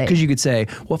because you could say,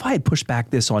 well, if I had pushed back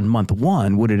this on month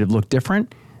 1, would it have looked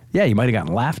different? Yeah, you might have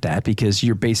gotten laughed at because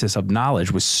your basis of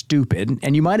knowledge was stupid,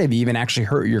 and you might have even actually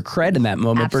hurt your cred in that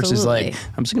moment. Absolutely. Versus like,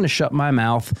 I'm just going to shut my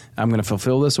mouth, I'm going to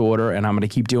fulfill this order, and I'm going to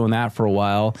keep doing that for a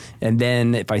while. And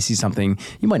then if I see something,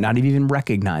 you might not have even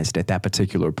recognized at that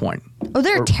particular point. Oh,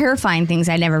 there are terrifying things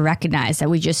I never recognized that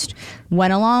we just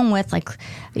went along with. Like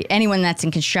anyone that's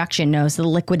in construction knows the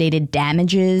liquidated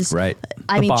damages. Right.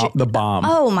 The bomb.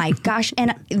 Oh my gosh.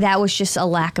 And that was just a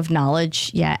lack of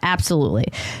knowledge. Yeah, absolutely.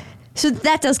 So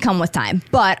that does come with time.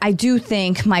 But I do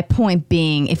think my point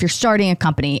being, if you're starting a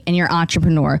company and you're an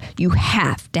entrepreneur, you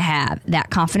have to have that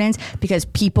confidence because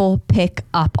people pick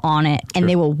up on it and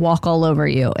they will walk all over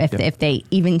you if they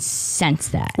even sense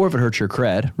that. Or if it hurts your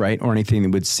cred, right? Or anything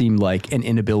that would seem like an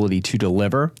inability to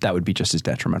deliver, that would be just as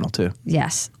detrimental too.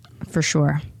 Yes, for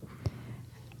sure.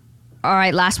 All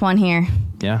right, last one here.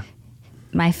 Yeah.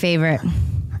 My favorite.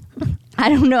 I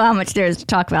don't know how much there is to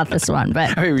talk about this one,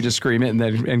 but I mean, we just scream it and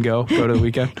then go to the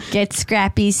weekend. Get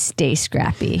scrappy, stay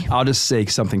scrappy. I'll just say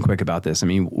something quick about this. I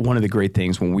mean, one of the great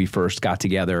things when we first got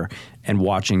together and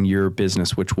watching your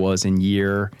business, which was in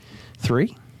year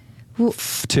 3, Well,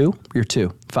 2, year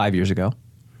 2, 5 years ago.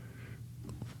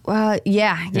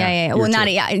 Yeah. Well, not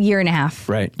a year and a half.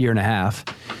 Right, year and a half.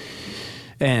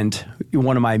 And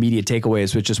one of my immediate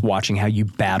takeaways was just watching how you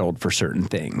battled for certain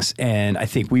things. And I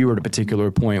think we were at a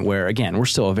particular point where, again, we're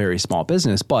still a very small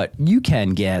business, but you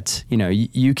can get,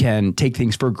 you can take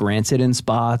things for granted in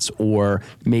spots or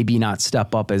maybe not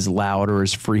step up as loud or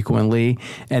as frequently.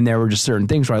 And there were just certain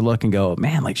things where I look and go,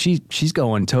 man, like she's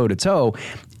going toe to toe.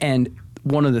 And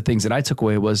one of the things that I took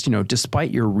away was, despite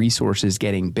your resources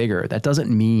getting bigger, that doesn't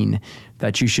mean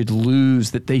that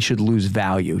they should lose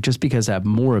value. Just because I have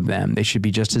more of them, they should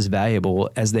be just as valuable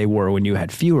as they were when you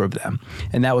had fewer of them.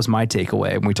 And that was my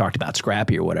takeaway when we talked about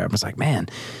Scrappy or whatever. I was like, man,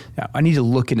 I need to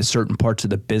look into certain parts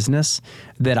of the business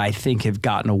that I think have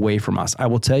gotten away from us. I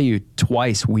will tell you,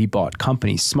 twice we bought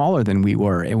companies smaller than we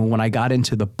were. And when I got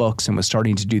into the books and was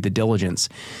starting to do the diligence,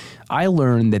 I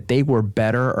learned that they were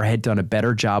better or had done a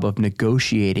better job of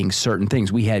negotiating certain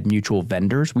things. We had mutual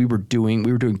vendors. We were doing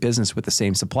business with the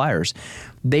same suppliers.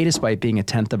 They, despite being a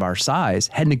tenth of our size,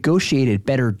 had negotiated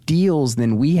better deals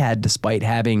than we had despite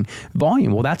having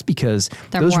volume. Well, that's because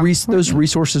those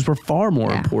resources were far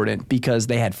more important because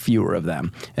they had fewer of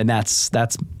them. And that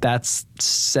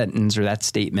sentence or that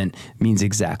statement means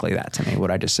exactly that to me,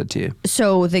 what I just said to you.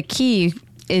 So the key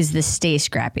is the stay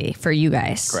scrappy for you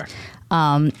guys. Correct.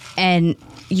 And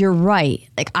you're right.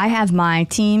 Like I have my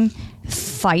team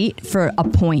fight for a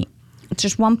point,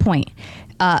 just 1 point,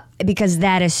 because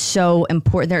that is so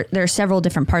important. There are several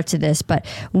different parts of this, but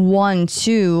 1,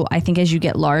 2, I think as you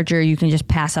get larger, you can just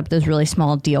pass up those really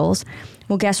small deals.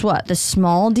 Well, guess what? The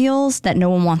small deals that no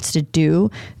one wants to do,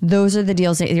 those are the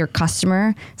deals that your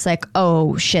customer, it's like,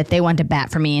 oh shit, they went to bat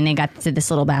for me and they got to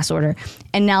this little bass order.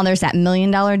 And now there's that $1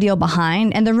 million deal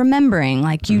behind and they're remembering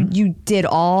like you did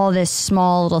all this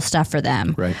small little stuff for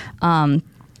them. Right. And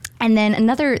then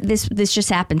this just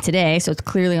happened today, so it's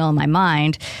clearly on my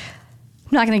mind.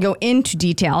 I'm not going to go into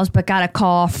details, but got a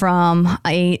call from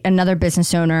another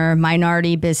business owner,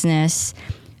 minority business.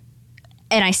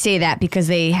 And I say that because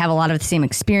they have a lot of the same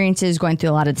experiences, going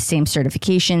through a lot of the same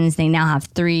certifications. They now have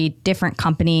 3 different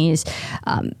companies,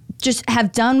 just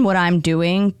have done what I'm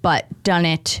doing, but done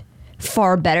it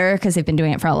far better because they've been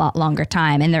doing it for a lot longer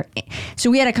time. And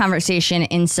so we had a conversation,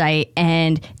 insight,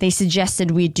 and they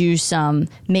suggested we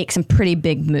make some pretty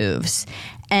big moves.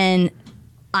 And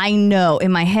I know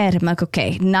in my head, I'm like,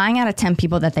 okay, 9 out of 10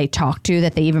 people that they talk to,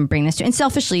 that they even bring this to, and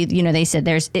selfishly, they said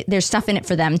there's stuff in it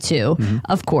for them too,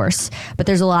 of course, but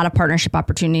there's a lot of partnership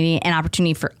opportunity and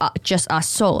opportunity for just us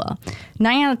solo.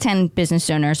 9 out of 10 business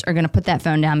owners are going to put that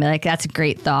phone down and be like, that's a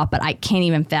great thought, but I can't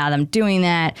even fathom doing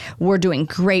that. We're doing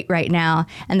great right now.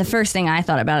 And the first thing I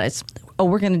thought about is, oh,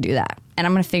 we're going to do that. And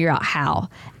I'm going to figure out how.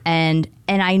 And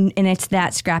it's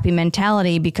that scrappy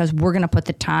mentality because we're going to put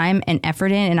the time and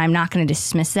effort in, and I'm not going to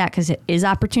dismiss that because it is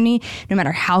opportunity no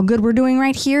matter how good we're doing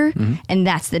right here. And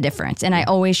that's the difference. And I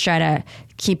always try to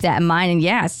keep that in mind. And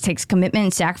it takes commitment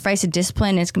and sacrifice and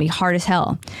discipline. And it's going to be hard as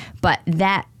hell. But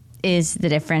that is the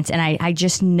difference. And I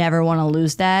just never want to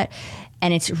lose that.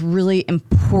 And it's really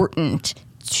important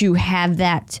to have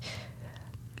that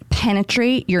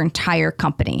penetrate your entire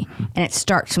company, and it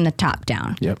starts from the top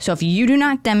down. Yep. So if you do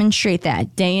not demonstrate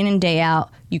that day in and day out,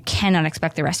 you cannot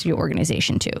expect the rest of your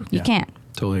organization to. You can't.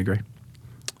 Totally agree.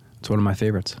 It's one of my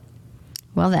favorites.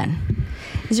 Well then,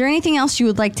 is there anything else you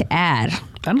would like to add?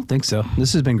 I don't think so.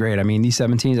 This has been great. I mean, these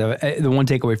 17s, the one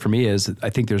takeaway for me is I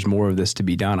think there's more of this to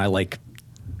be done. I like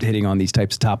hitting on these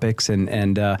types of topics,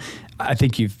 and I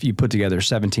think you put together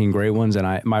 17 great ones,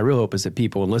 and my real hope is that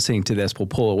people listening to this will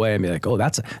pull away and be like, oh,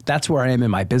 that's where I am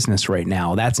in my business right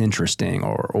now. That's interesting,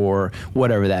 or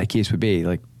whatever that case would be.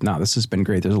 Like, no, this has been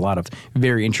great. There's a lot of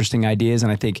very interesting ideas,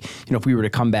 and I think if we were to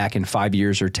come back in 5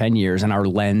 years or 10 years, and our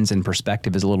lens and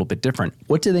perspective is a little bit different,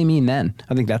 what do they mean then?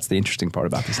 I think that's the interesting part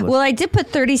about this list. Well, I did put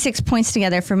 36 points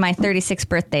together for my 36th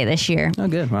birthday this year. Oh,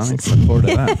 good. Well, I look forward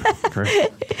to that. Great.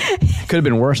 Could have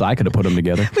been worse. I could have put them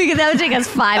together. That would take us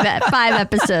five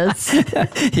episodes.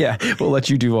 Yeah, we'll let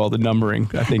you do all the numbering.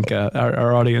 I think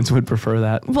our audience would prefer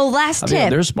that. Well, last tip.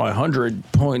 There's my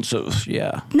 100 points of,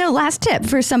 yeah. No, last tip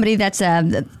for somebody that's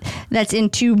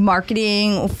into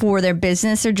marketing for their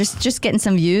business or just getting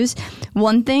some views.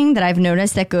 One thing that I've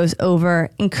noticed that goes over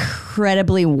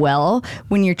incredibly well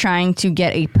when you're trying to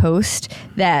get a post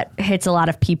that hits a lot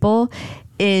of people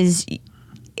is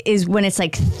when it's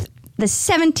like the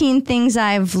 17 things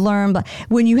I've learned,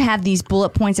 when you have these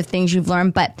bullet points of things you've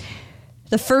learned, but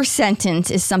the first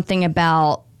sentence is something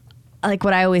about, like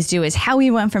what I always do is how we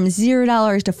went from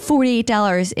 $0 to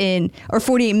 $48 or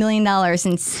 $48 million in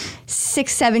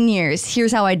 6-7 years.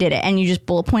 Here's how I did it. And you just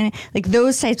bullet point it. Like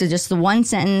those types of just the one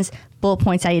sentence bullet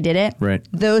points how you did it. Right.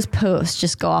 Those posts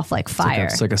just go off like fire.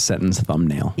 It's like a sentence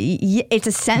thumbnail. Yeah, it's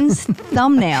a sentence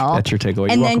thumbnail. That's your takeaway.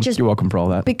 And you're welcome for all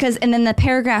that. And then the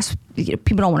paragraphs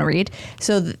people don't want to read.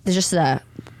 So there's just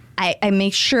I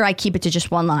make sure I keep it to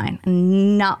just one line.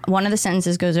 Not one of the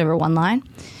sentences goes over one line.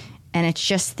 And it's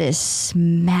just this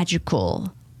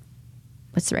magical,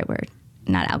 what's the right word?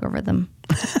 Not algorithm.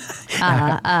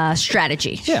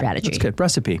 Strategy. Yeah, strategy. That's good.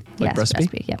 Recipe. Yes,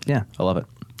 recipe? Yep. Yeah, I love it.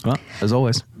 Well, as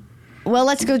always. Well,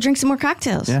 let's go drink some more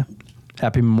cocktails. Yeah.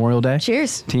 Happy Memorial Day.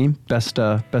 Cheers. Team, best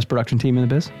production team in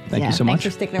the biz. Thank you so much. Thanks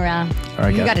for sticking around. All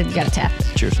right, you got to tap.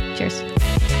 Cheers. Cheers.